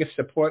 the biggest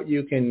support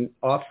you can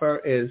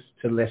offer is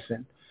to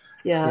listen.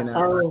 Yeah. You know?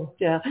 Oh,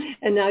 yeah.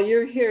 And now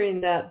you're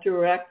hearing that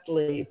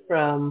directly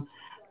from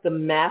the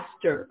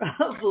master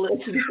of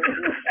listening.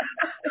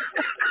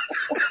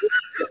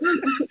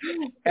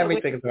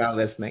 Everything is about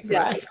listening.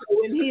 Yeah. Right?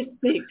 When he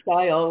speaks,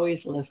 I always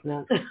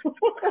listen.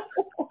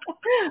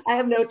 I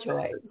have no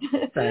choice.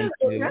 Thank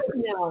you. Right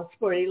now,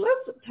 Sporty,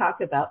 let's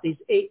talk about these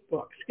 8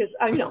 books, because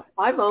I know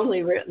I've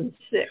only written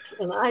 6,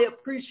 and I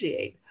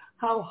appreciate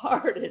how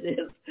hard it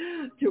is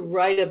to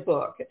write a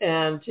book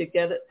and to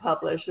get it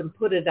published and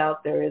put it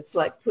out there. It's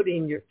like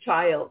putting your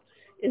child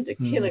into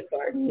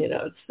kindergarten.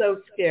 It's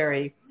so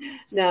scary.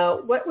 Now,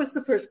 what was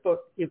the first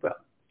book you wrote?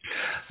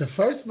 The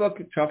first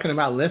book, talking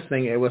about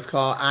listening, it was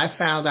called I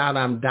Found Out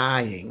I'm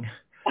Dying.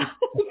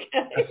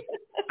 Okay.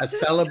 A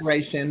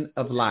celebration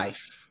of life.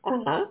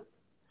 Uh-huh.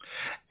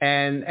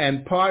 And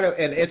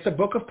it's a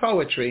book of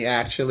poetry,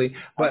 actually,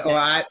 but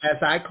as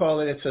I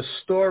call it, it's a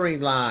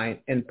storyline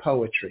in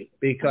poetry,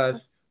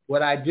 because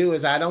what I do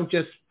is I don't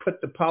just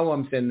put the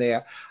poems in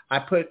there. I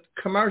put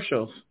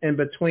commercials in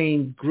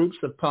between groups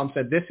of poems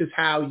that this is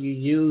how you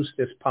use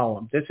this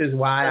poem. This is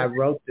why I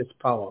wrote this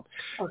poem,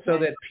 so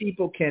that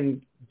people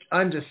can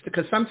understand.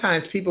 Because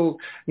sometimes people,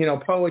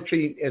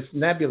 poetry is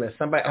nebulous.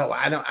 Somebody,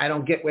 I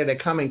don't get where they're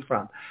coming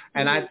from.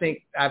 And I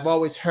think I've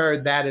always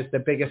heard that is the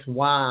biggest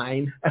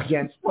whine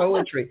against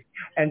poetry.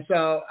 And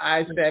so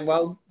I said,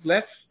 well,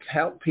 let's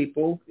help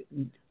people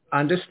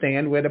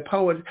understand where the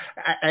poet,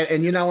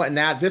 and you know what,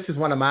 now this is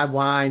one of my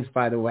wines,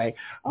 by the way,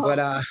 but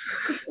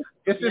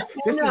this is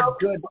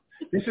good.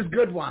 This is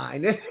good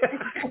wine.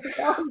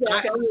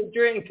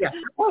 Drink.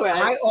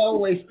 I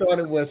always thought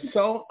it was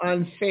so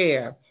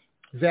unfair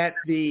that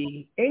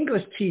the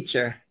English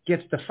teacher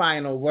gets the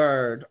final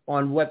word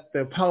on what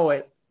the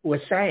poet was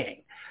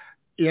saying,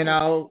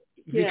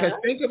 because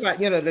think about,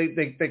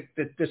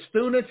 the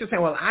students are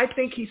saying, well, I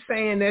think he's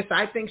saying this,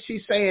 I think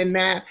she's saying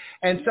that.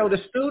 And so the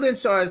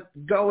students are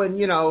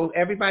going,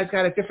 everybody's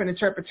got a different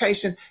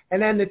interpretation.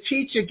 And then the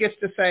teacher gets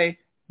to say,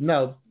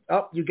 no,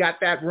 you got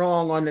that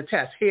wrong on the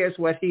test. Here's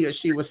what he or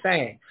she was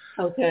saying.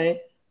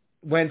 Okay.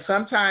 When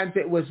sometimes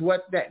it was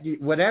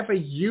whatever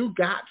you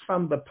got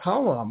from the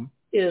poem,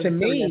 to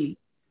me,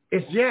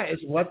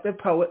 it's what the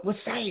poet was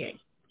saying.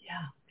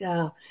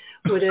 Yeah.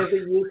 Whatever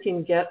you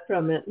can get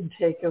from it and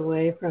take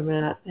away from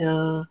it.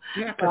 Yeah,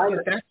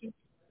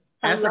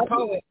 as a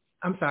poet,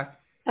 I'm sorry.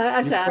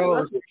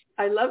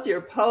 I loved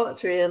your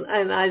poetry,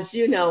 and as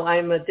you know,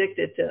 I'm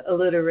addicted to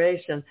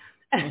alliteration.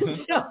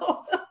 And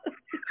so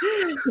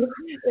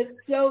it's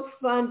so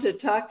fun to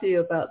talk to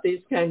you about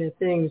these kind of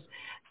things.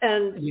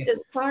 And as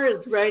far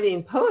as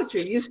writing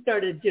poetry, you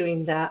started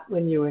doing that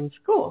when you were in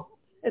school.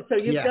 And so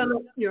you've done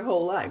it your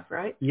whole life,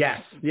 right?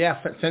 Yes,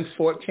 since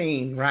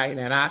 14, right?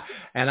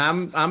 And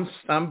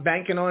I'm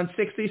banking on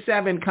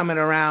 67 coming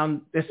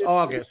around this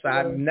August.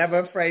 I'm never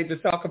afraid to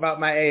talk about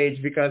my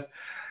age, because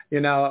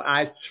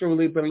I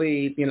truly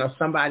believe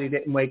somebody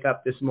didn't wake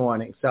up this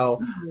morning.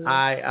 So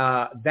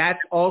that's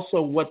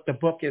also what the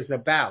book is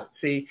about.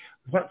 See,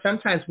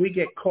 sometimes we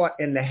get caught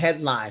in the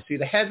headline. See,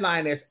 the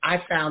headline is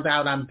I found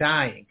out I'm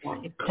dying,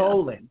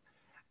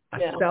 a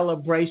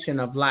celebration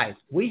of life.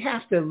 We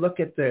have to look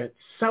at the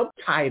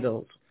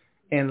subtitles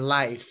in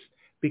life,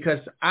 because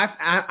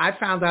I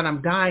found out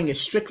I'm dying is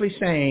strictly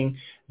saying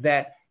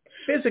that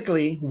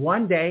physically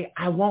one day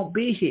I won't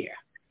be here.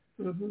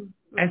 Mm-hmm.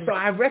 And so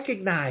I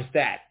recognize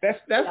that.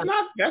 That's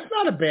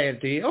not a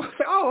bad deal.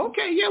 Oh,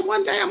 okay,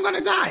 one day I'm going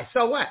to die.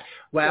 So what?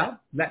 Well,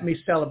 let me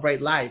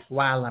celebrate life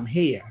while I'm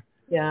here.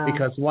 Yeah.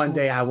 Because one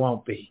day I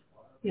won't be.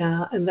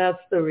 Yeah, and that's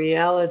the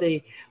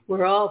reality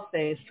we're all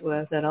faced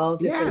with at all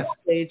different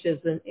stages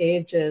and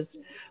ages.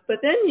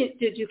 But then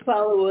did you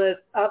follow it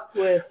up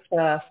with,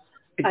 I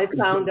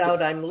found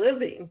out I'm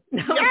living?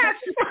 Yes!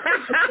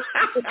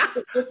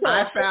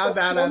 I found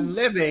out I'm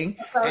living,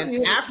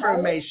 an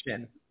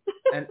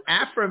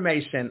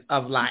affirmation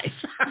of life.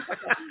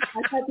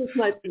 I thought this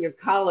might be your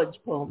college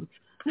poem.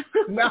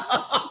 No.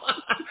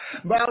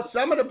 Well,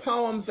 some of the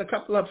poems, a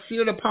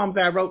few of the poems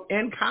I wrote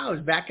in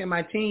college back in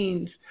my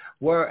teens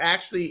were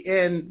actually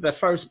in the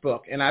first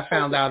book, and I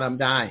found out I'm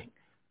dying.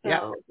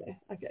 Yep. Oh,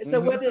 okay. So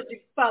what did you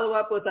follow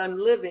up with I'm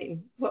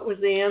living? What was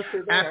the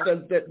answer there?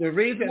 After the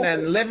reason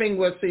that living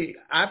was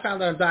I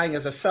found out I'm dying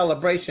is a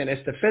celebration.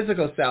 It's the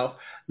physical self.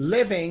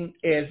 Living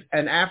is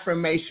an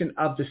affirmation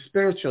of the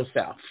spiritual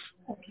self.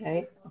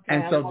 Okay.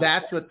 And so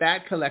that's what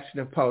that collection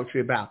of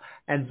poetry about.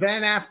 And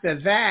then after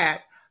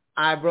that,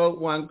 I wrote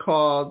one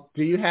called,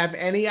 Do You Have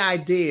Any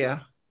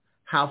Idea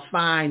How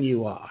Fine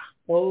You Are?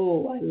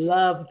 Oh, I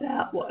love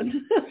that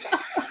one.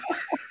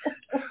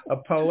 A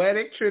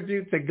poetic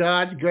tribute to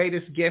God's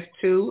greatest gift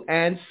to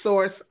and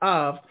source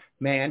of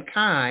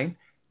mankind,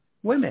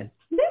 women.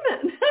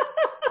 Women.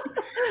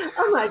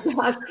 Oh, my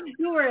gosh.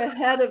 You were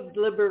ahead of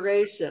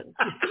liberation.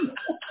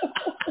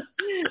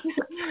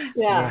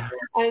 Yeah,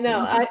 I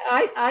know.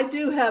 I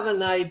do have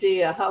an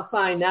idea how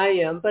fine I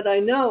am, but I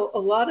know a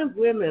lot of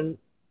women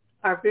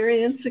are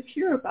very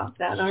insecure about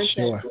that, aren't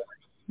they?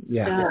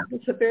 Yeah.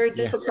 It's a very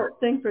difficult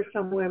thing for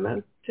some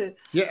women to.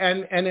 Yeah,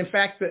 and in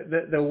fact,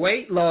 the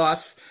weight loss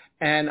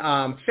and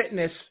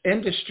fitness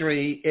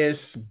industry is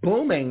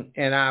booming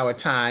in our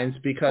times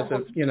because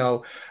of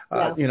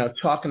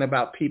talking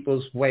about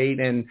people's weight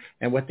and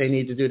what they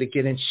need to do to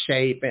get in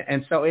shape,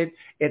 and so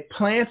it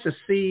plants a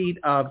seed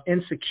of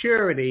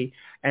insecurity,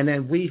 and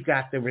then we've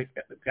got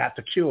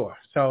the cure.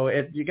 So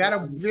you got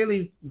to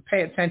really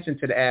pay attention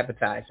to the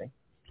advertising.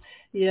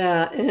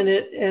 Yeah, and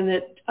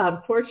it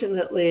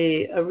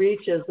unfortunately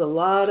reaches a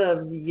lot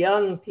of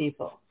young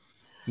people.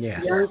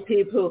 Yeah. Young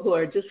people who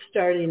are just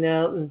starting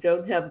out and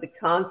don't have the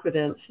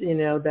confidence,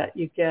 that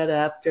you get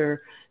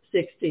after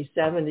 60,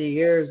 70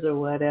 years or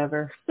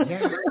whatever.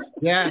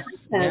 Yeah.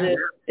 And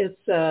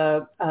it's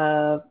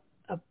a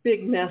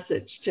big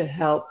message to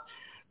help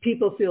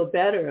people feel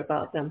better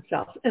about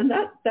themselves. And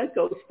that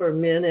goes for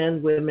men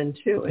and women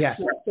too. It's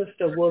not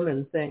just a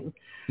woman thing.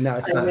 No,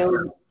 it's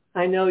not.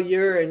 I know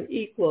you're an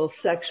equal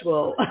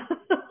sexual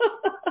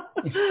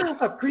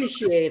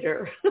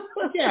appreciator.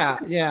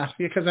 yeah,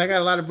 because I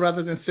got a lot of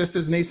brothers and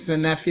sisters, nieces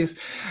and nephews,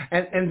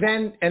 and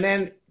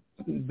then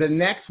the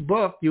next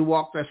book, you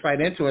walked us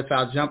right into it, so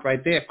I'll jump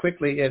right there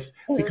quickly, is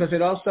because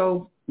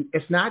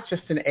it's not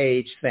just an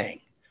age thing.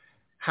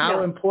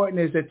 How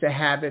important is it to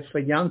have it for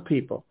young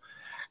people?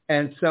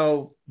 And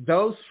so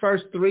those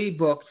first 3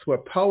 books were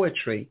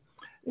poetry.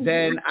 Mm-hmm.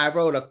 Then I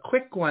wrote a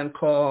quick one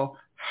called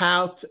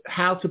How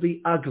to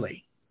Be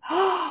Ugly.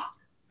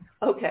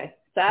 Okay.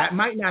 That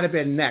might not have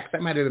been next.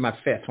 That might have been my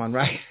 5th one,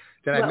 right?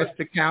 Did I miss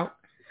the count?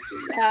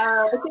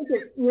 I think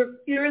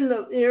you're in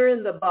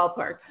the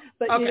ballpark.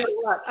 But You know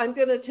what? I'm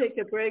going to take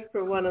a break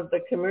for one of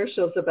the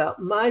commercials about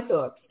my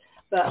books.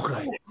 But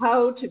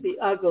How to Be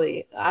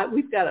Ugly,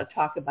 we've got to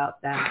talk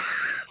about that.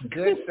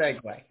 Good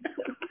segue.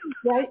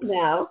 Right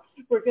now,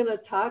 we're going to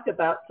talk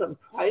about some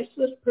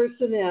priceless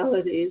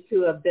personalities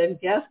who have been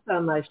guests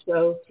on my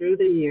show through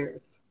the years.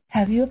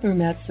 Have you ever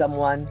met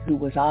someone who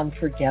was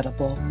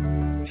unforgettable?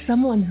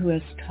 Someone who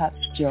has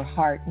touched your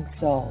heart and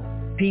soul?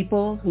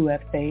 People who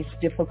have faced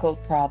difficult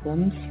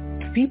problems?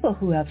 People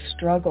who have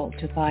struggled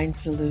to find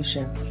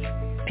solutions?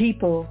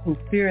 People who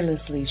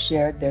fearlessly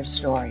shared their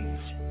stories?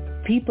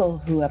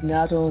 People who have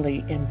not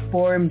only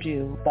informed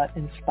you but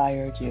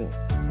inspired you?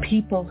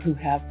 People who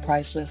have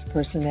priceless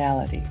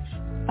personalities?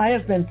 I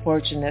have been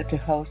fortunate to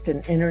host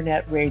an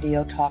internet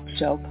radio talk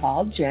show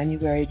called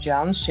January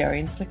Jones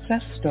Sharing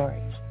Success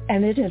Stories.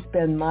 And it has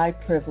been my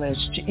privilege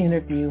to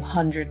interview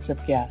hundreds of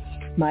guests.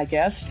 My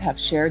guests have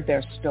shared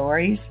their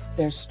stories,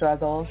 their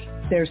struggles,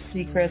 their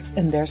secrets,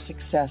 and their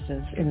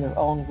successes in their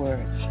own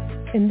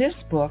words. In this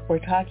book, we're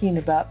talking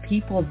about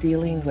people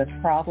dealing with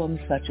problems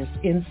such as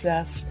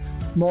incest,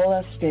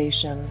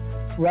 molestation,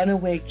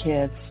 runaway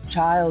kids,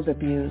 child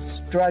abuse,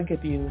 drug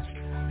abuse,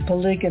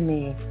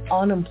 polygamy,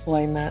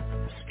 unemployment,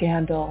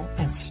 scandal,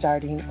 and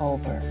starting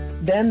over.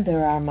 Then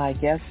there are my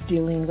guests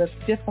dealing with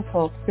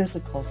difficult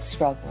physical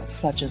struggles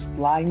such as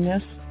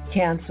blindness,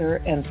 cancer,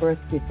 and birth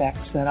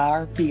defects that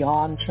are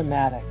beyond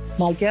traumatic.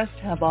 My guests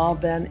have all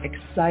been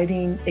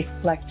exciting,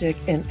 eclectic,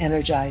 and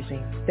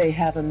energizing. They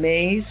have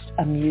amazed,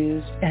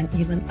 amused, and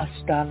even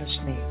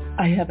astonished me.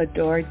 I have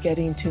adored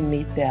getting to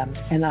meet them,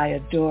 and I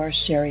adore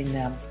sharing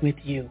them with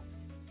you.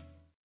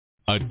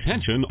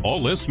 Attention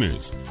all listeners.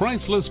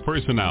 Priceless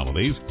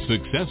Personalities,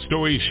 Success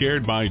Stories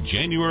Shared by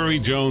January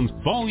Jones,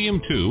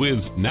 Volume 2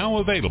 is now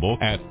available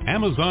at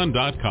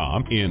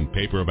Amazon.com in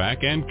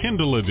paperback and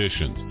Kindle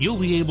editions. You'll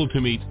be able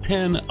to meet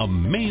 10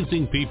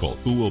 amazing people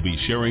who will be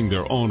sharing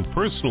their own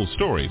personal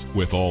stories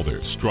with all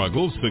their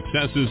struggles,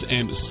 successes,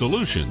 and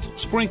solutions,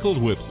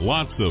 sprinkled with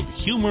lots of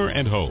humor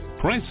and hope.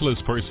 Priceless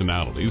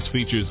Personalities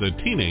features a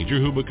teenager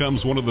who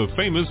becomes one of the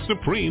famous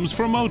Supremes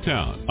from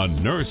Motown, a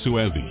nurse who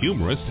as a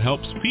humorist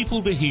helps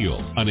people to heal,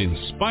 an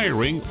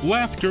inspiring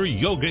laughter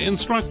yoga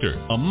instructor,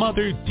 a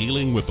mother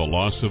dealing with the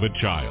loss of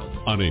a child,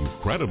 an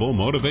incredible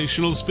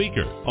motivational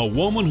speaker, a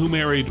woman who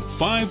married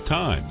 5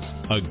 times,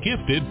 a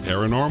gifted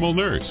paranormal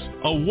nurse,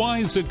 a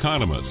wise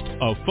economist,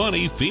 a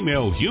funny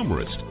female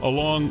humorist,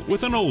 along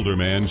with an older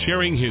man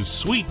sharing his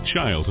sweet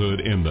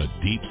childhood in the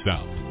Deep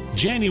South.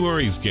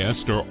 January's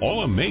guests are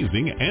all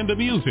amazing and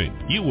amusing.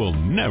 You will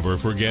never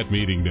forget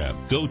meeting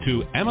them. Go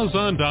to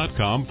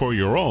Amazon.com for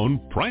your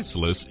own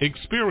priceless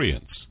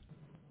experience.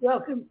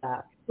 Welcome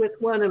back with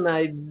one of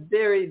my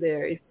very,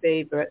 very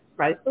favorite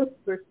priceless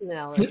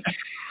personalities.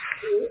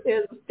 Who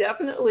is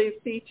definitely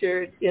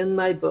featured in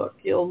my book.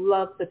 You'll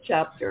love the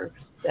chapter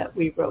that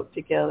we wrote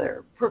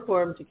together,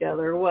 performed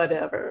together,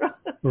 whatever.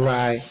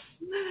 Right.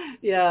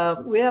 Yeah,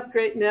 we have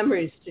great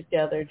memories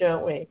together,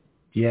 don't we?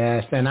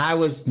 Yes, and I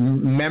was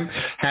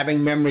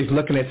having memories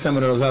looking at some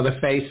of those other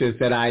faces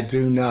that I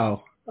do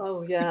know.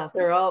 Oh, yeah,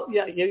 they're all,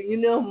 yeah, you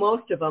know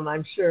most of them,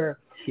 I'm sure.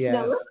 Yeah.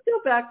 Now, let's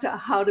go back to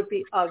How to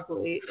Be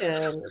Ugly,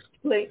 and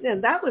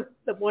that was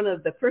one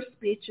of the first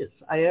speeches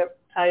I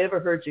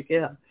ever heard you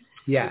give.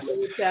 Yes.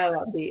 You gave that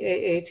at the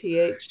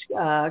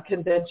AATH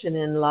convention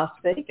in Las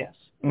Vegas,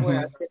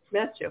 where I first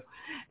met you.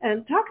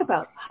 And talk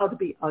about How to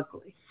Be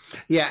Ugly.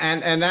 Yeah,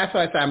 and that's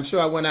what I said. I'm sure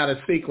I went out of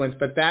sequence,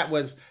 but that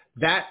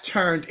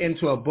turned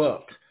into a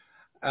book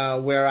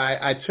where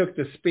I took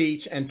the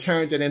speech and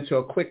turned it into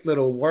a quick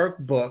little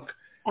workbook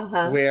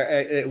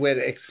where it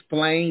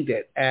explained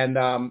it. And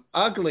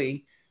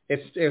ugly,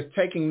 it's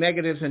taking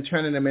negatives and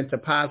turning them into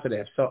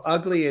positives. So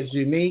ugly is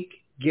unique,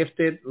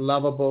 gifted,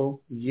 lovable,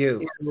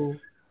 you. Yeah.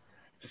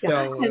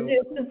 So, and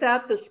isn't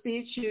that the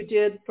speech you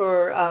did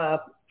for a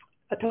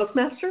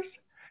Toastmasters?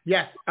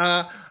 Yes.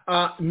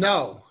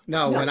 No.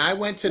 When I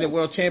went to the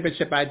World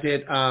Championship, I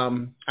did.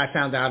 I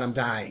found out I'm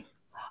dying.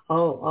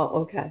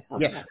 Oh, okay.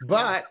 Yeah,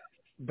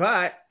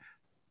 but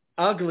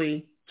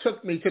ugly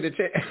took me to the.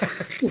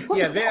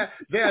 Yeah,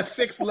 there are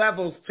 6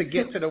 levels to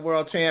get to the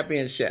World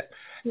Championship,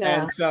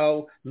 and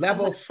so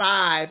level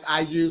 5,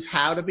 I used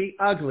How to Be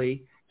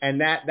Ugly, and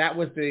that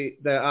was the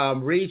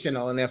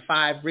regional, and there are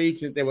 5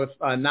 regions. There were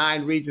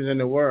 9 regions in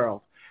the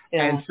world,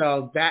 and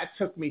so that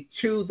took me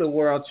to the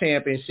World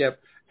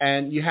Championship.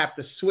 And you have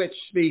to switch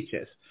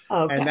speeches.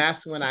 Okay. And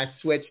that's when I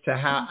switched to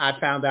How I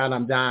Found Out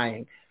I'm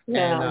Dying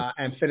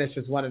and finished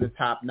as one of the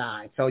top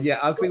 9. So, yeah,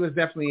 ugly was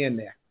definitely in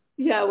there.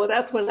 Yeah, well,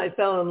 that's when I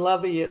fell in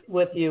love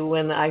with you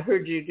when I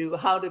heard you do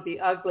How to Be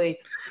Ugly.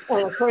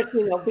 And, of course,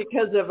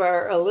 because of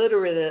our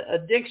illiterate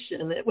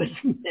addiction, it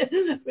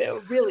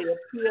really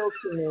appealed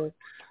to me.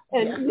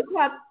 And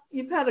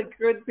you've had a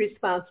good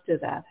response to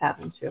that,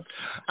 haven't you?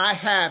 I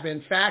have.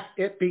 In fact,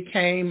 it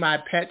became my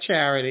pet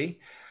charity.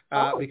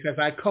 Because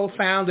I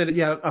co-founded,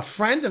 a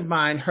friend of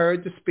mine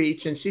heard the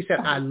speech and she said,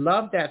 I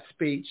love that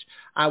speech.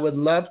 I would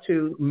love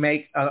to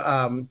make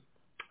what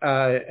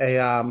do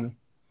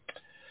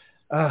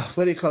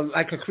you call it?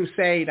 Like a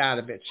crusade out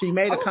of it. She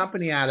made a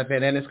company out of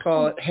it, and it's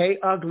called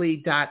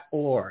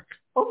HeyUgly.org.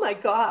 Oh my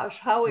gosh,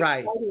 how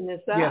exciting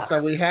is that? Yeah,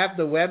 so we have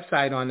the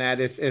website on that.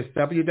 It's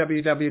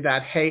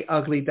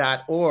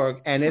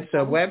www.heyugly.org, and it's a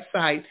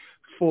website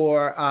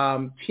for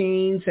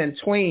teens and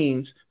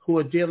tweens who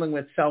are dealing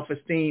with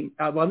self-esteem.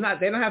 They don't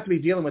have to be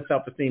dealing with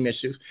self-esteem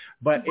issues,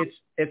 but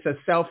it's a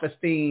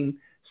self-esteem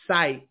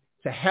site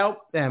to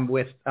help them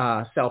with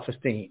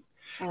self-esteem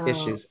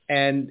issues.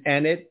 And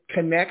it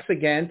connects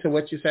again to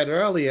what you said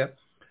earlier.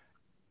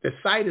 The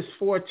site is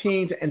for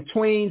teens, and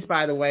tweens,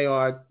 by the way,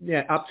 are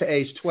up to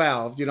age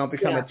 12. You don't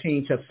become a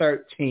teen to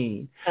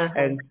 13.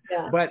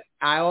 But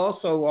I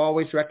also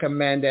always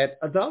recommend that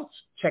adults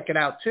check it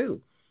out too.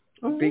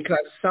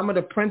 Because some of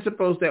the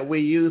principles that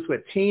we use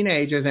with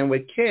teenagers and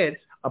with kids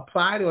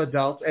apply to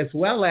adults, as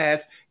well as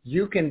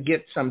you can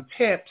get some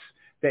tips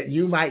that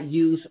you might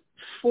use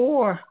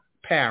for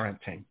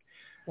parenting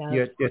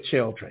your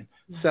children.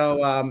 So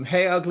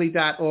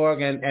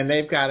HeyUgly.org, and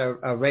they've got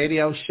a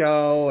radio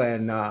show,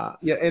 and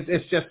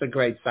it's just a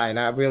great site.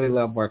 I really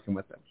love working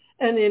with them.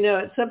 And,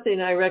 it's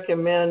something I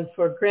recommend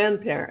for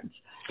grandparents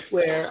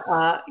where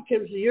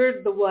because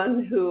you're the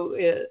one who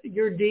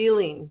you're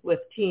dealing with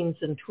teens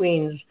and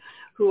tweens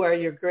who are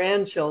your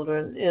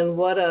grandchildren, and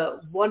what a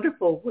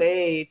wonderful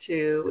way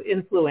to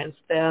influence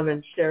them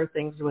and share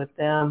things with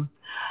them.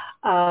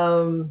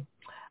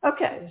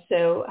 Okay,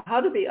 so How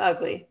to Be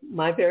Ugly,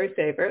 my very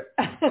favorite.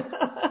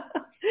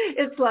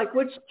 It's like,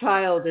 which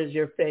child is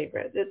your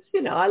favorite? It's,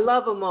 I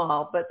love them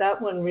all, but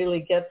that one really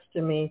gets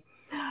to me.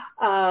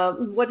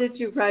 What did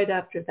you write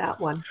after that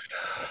one?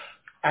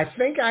 I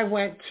think I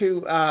went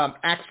to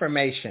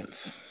affirmations.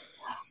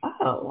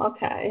 Oh,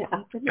 okay.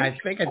 I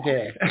think I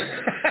did.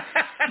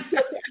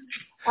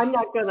 I'm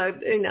not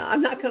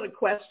gonna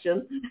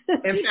question.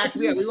 In fact,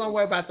 we won't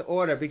worry about the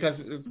order because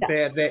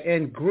they're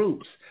in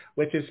groups,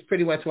 which is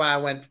pretty much why I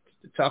went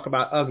to talk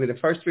about ugly. The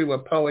first 3 were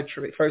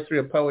poetry.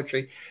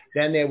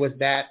 Then there was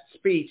that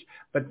speech,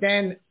 but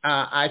then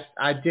I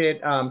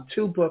did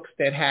 2 books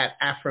that had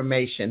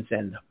affirmations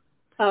in them.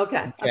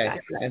 Okay.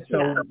 And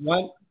so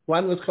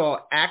one was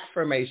called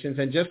Affirmations,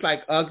 and just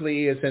like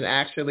ugly is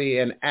actually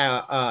an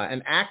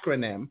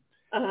acronym,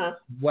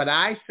 what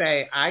I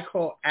say, I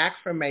call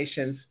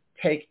affirmations,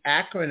 take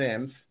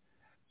acronyms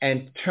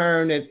and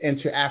turn it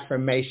into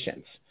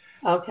affirmations.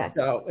 Okay.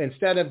 So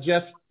instead of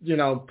just,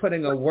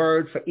 putting a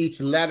word for each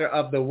letter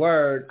of the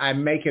word, I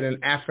make it an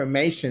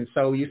affirmation.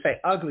 So you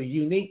say ugly,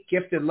 unique,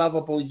 gifted,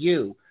 lovable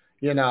you,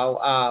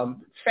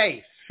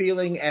 faith,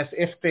 feeling as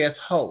if there's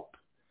hope.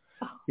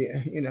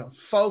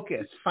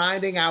 Focus,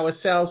 finding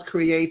ourselves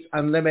creates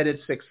unlimited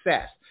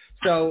success.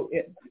 So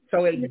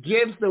it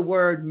gives the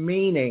word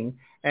meaning.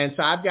 And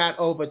so I've got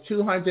over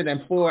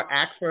 204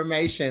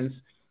 affirmations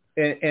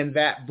in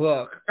that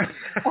book.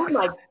 Oh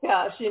my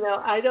gosh,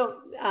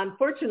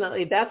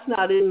 unfortunately that's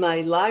not in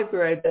my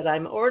library, but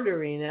I'm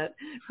ordering it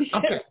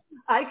because Okay.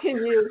 I can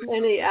use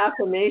any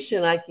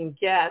affirmation I can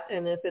get,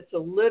 and if it's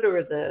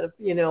alliterative,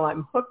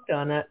 I'm hooked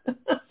on it.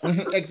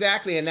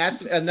 Exactly, and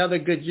that's another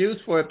good use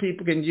for it.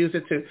 People can use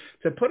it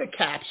to put a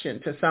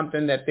caption to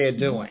something that they're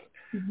doing,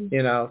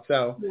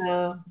 so.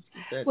 Yeah.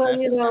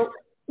 Well,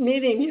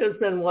 meeting you has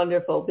been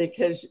wonderful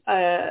because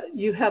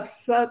you have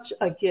such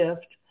a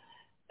gift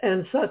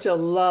and such a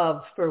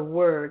love for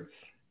words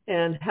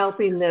and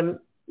helping them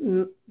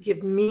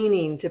give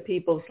meaning to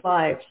people's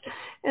lives.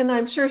 And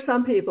I'm sure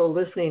some people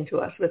listening to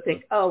us would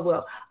think, oh,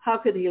 well, how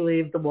could he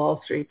leave the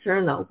Wall Street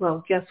Journal?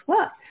 Well, guess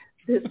what?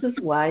 This is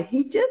why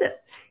he did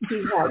it.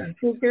 He had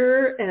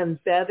bigger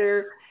and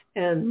better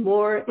and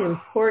more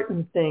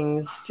important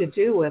things to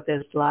do with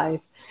his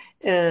life.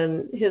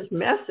 And his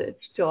message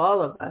to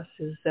all of us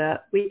is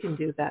that we can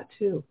do that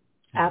too.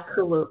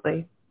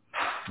 Absolutely.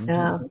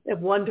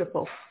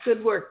 Wonderful.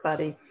 Good work,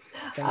 buddy.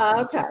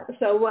 Okay.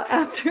 So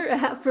after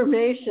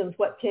affirmations,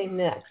 what came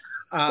next?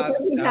 It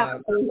doesn't have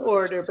to be in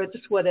order, but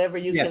just whatever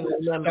you can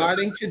remember.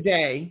 Starting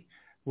today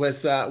was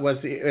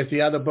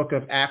the other book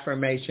of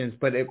affirmations,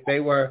 but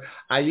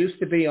I used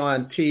to be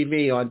on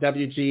TV on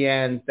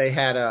WGN. They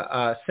had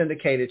a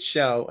syndicated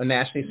show, a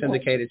nationally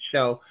syndicated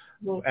show.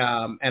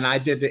 And I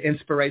did the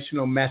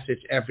inspirational message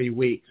every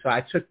week. So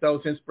I took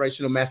those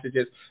inspirational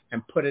messages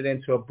and put it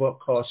into a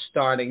book called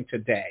Starting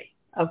Today.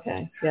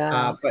 Okay.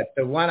 Yeah. But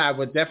the one I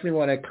would definitely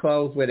want to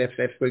close with,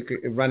 if we're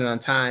running on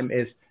time,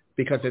 is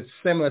because it's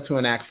similar to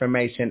an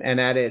affirmation, and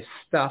that is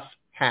stuff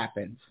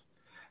happens.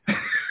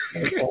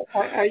 Okay.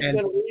 Are you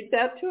going to read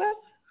that to us?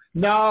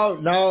 No.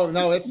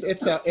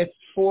 It's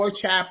 4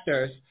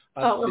 chapters.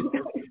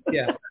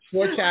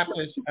 Four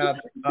chapters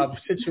of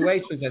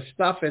situations. And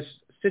stuff is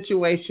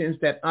situations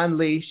that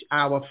unleash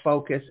our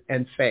focus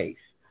and faith.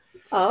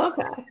 Oh,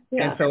 okay.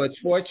 Yeah. And so it's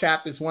 4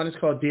 chapters. One is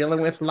called Dealing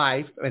with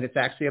Life, and it's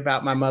actually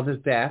about my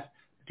mother's death.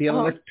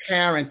 Dealing with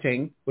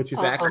Parenting, which is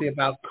actually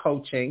about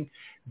coaching.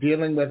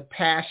 Dealing with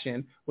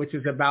Passion, which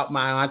is about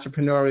my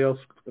entrepreneurial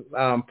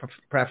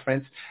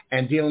preference.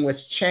 And Dealing with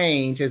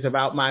Change is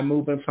about my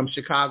moving from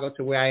Chicago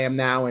to where I am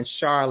now in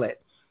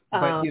Charlotte.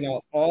 But,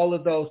 all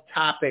of those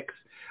topics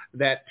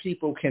that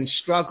people can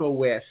struggle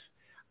with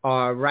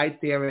are right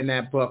there in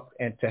that book,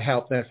 and to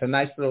help them. It's a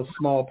nice little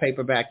small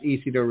paperback,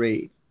 easy to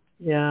read.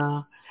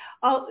 Yeah.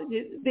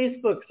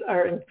 These books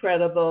are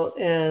incredible,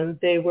 and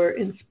they were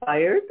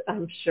inspired,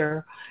 I'm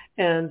sure,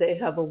 and they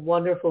have a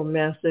wonderful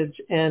message,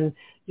 and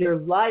your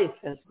life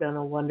has been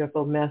a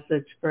wonderful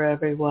message for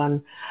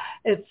everyone.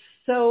 It's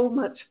so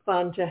much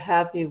fun to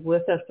have you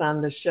with us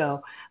on the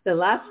show. The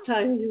last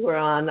time you were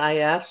on, I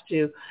asked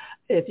you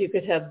if you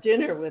could have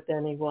dinner with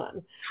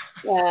anyone.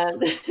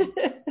 And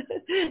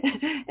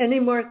any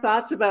more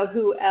thoughts about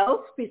who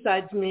else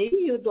besides me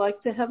you'd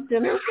like to have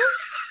dinner with?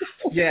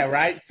 Yeah,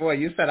 right? Boy,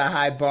 you set a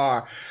high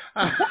bar.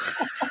 I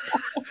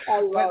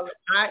love it.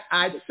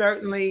 I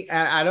certainly,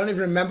 I don't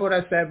even remember what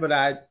I said, but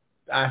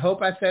I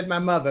hope I said my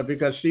mother,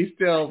 because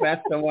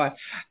that's the one.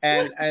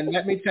 And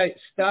let me tell you,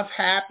 stuff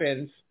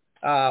happens.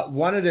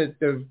 One of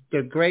the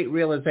great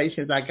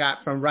realizations I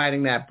got from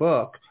writing that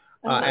book,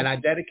 and I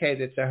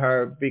dedicated it to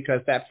her,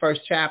 because that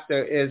first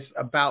chapter is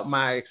about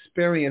my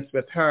experience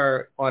with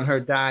her on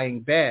her dying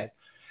bed.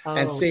 Oh.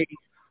 And see,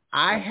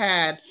 I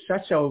had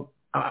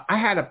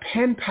a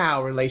pen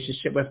pal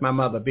relationship with my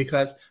mother,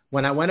 because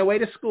when I went away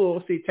to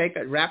school,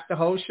 wrap the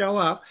whole show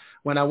up.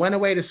 When I went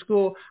away to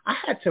school, I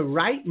had to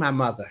write my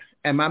mother,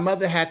 and my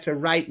mother had to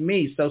write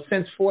me. So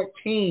since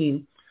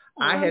 14,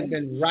 I had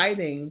been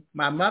writing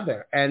my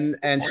mother, and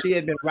she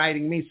had been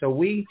writing me. So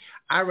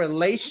our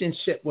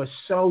relationship was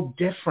so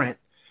different,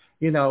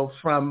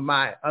 from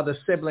my other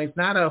siblings.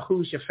 Not a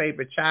who's your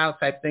favorite child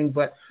type thing,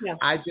 but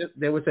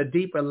there was a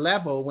deeper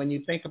level when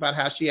you think about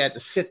how she had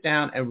to sit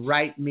down and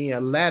write me a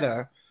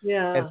letter,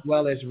 as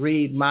well as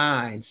read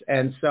mine.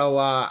 And so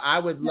I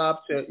would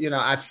love to,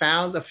 I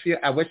found a few.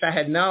 I wish I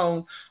had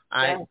known.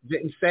 I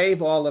didn't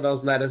save all of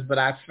those letters, but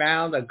I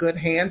found a good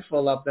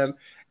handful of them.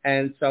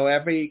 And so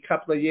every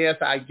couple of years,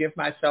 I give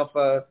myself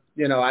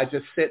I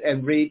just sit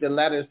and read the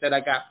letters that I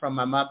got from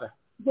my mother.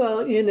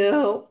 Well,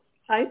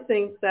 I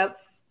think that's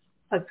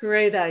a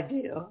great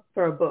idea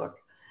for a book.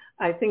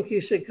 I think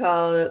you should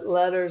call it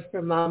Letters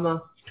from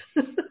Mama.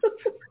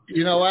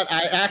 You know what?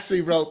 I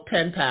actually wrote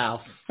pen pals.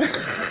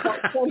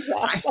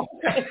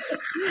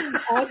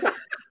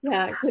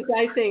 Yeah, because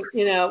I think,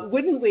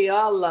 wouldn't we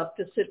all love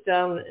to sit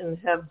down and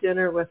have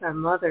dinner with our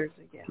mothers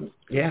again?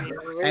 Yeah,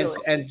 really.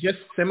 And just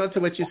similar to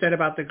what you said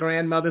about the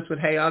grandmothers with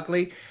Hey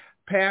Ugly,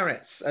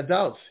 parents,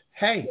 adults,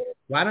 hey,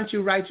 why don't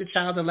you write your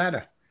child a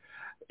letter,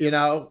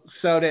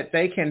 so that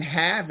they can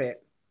have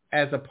it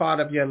as a part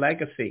of your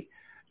legacy,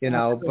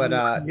 But,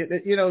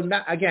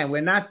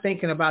 we're not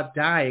thinking about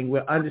dying.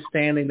 We're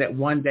understanding that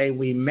one day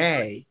we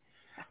may.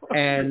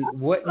 And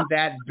wouldn't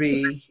that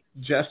be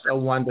just a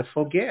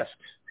wonderful gift?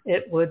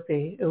 It would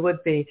be. It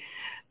would be.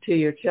 to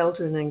your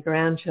children and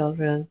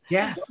grandchildren.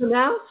 Yeah. So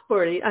now,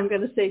 Sporty, I'm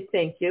going to say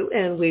thank you,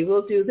 and we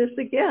will do this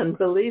again,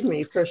 believe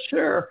me, for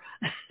sure.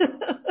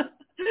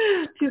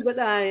 To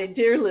my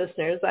dear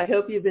listeners, I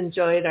hope you've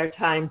enjoyed our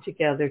time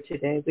together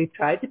today. We've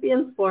tried to be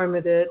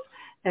informative,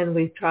 and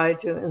we've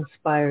tried to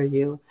inspire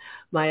you.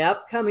 My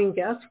upcoming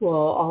guests will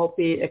all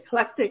be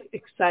eclectic,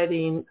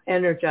 exciting,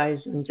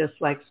 energizing, just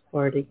like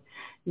Sporty.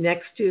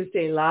 Next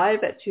Tuesday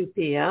live at 2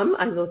 p.m.,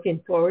 I'm looking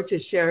forward to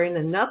sharing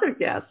another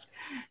guest,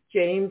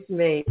 James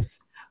Mapes,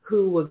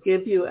 who will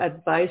give you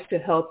advice to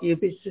help you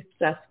be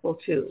successful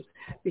too.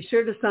 Be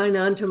sure to sign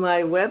on to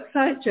my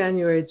website,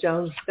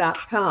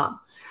 JanuaryJones.com.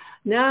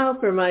 Now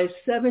for my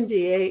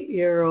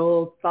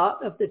 78-year-old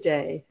thought of the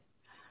day.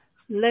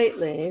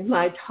 Lately,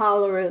 my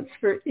tolerance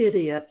for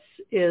idiots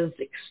is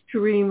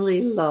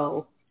extremely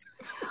low.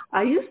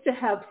 I used to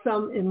have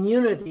some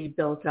immunity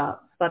built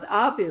up, but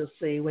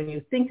obviously when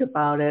you think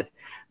about it,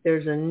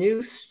 there's a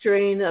new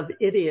strain of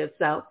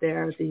idiots out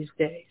there these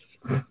days.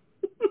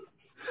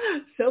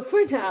 So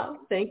for now,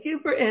 thank you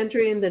for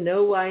entering the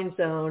No Whine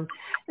Zone,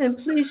 and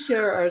please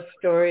share our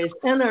stories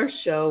and our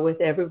show with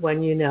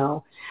everyone you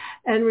know.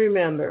 And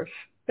remember,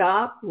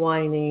 stop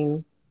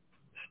whining,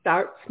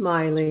 start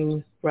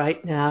smiling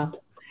right now.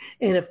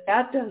 And if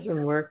that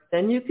doesn't work,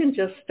 then you can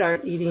just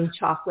start eating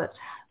chocolate,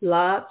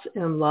 lots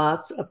and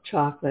lots of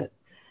chocolate.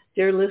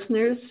 Dear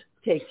listeners,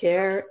 take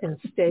care and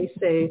stay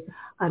safe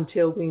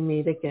until we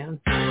meet again.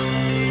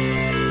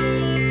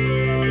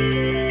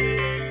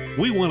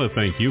 We want to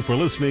thank you for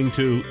listening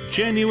to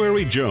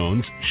January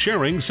Jones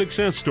Sharing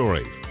Success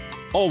Stories.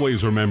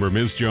 Always remember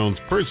Ms. Jones'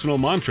 personal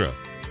mantra,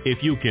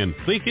 if you can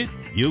think it,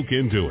 you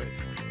can do it.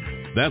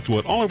 That's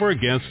what all of our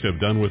guests have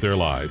done with their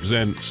lives,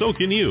 and so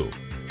can you.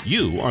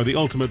 You are the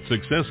ultimate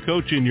success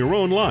coach in your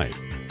own life.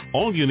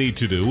 All you need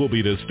to do will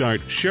be to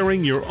start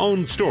sharing your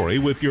own story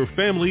with your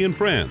family and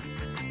friends.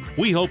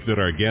 We hope that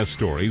our guest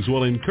stories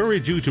will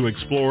encourage you to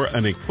explore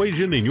an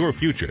equation in your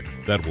future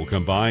that will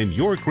combine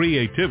your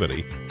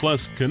creativity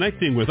plus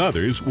connecting with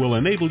others will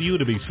enable you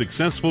to be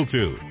successful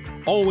too.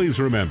 Always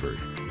remember,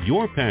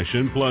 your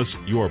passion plus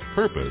your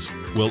purpose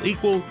will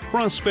equal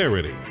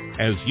prosperity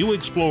as you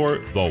explore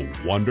the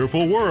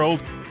wonderful world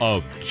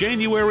of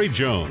January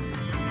Jones.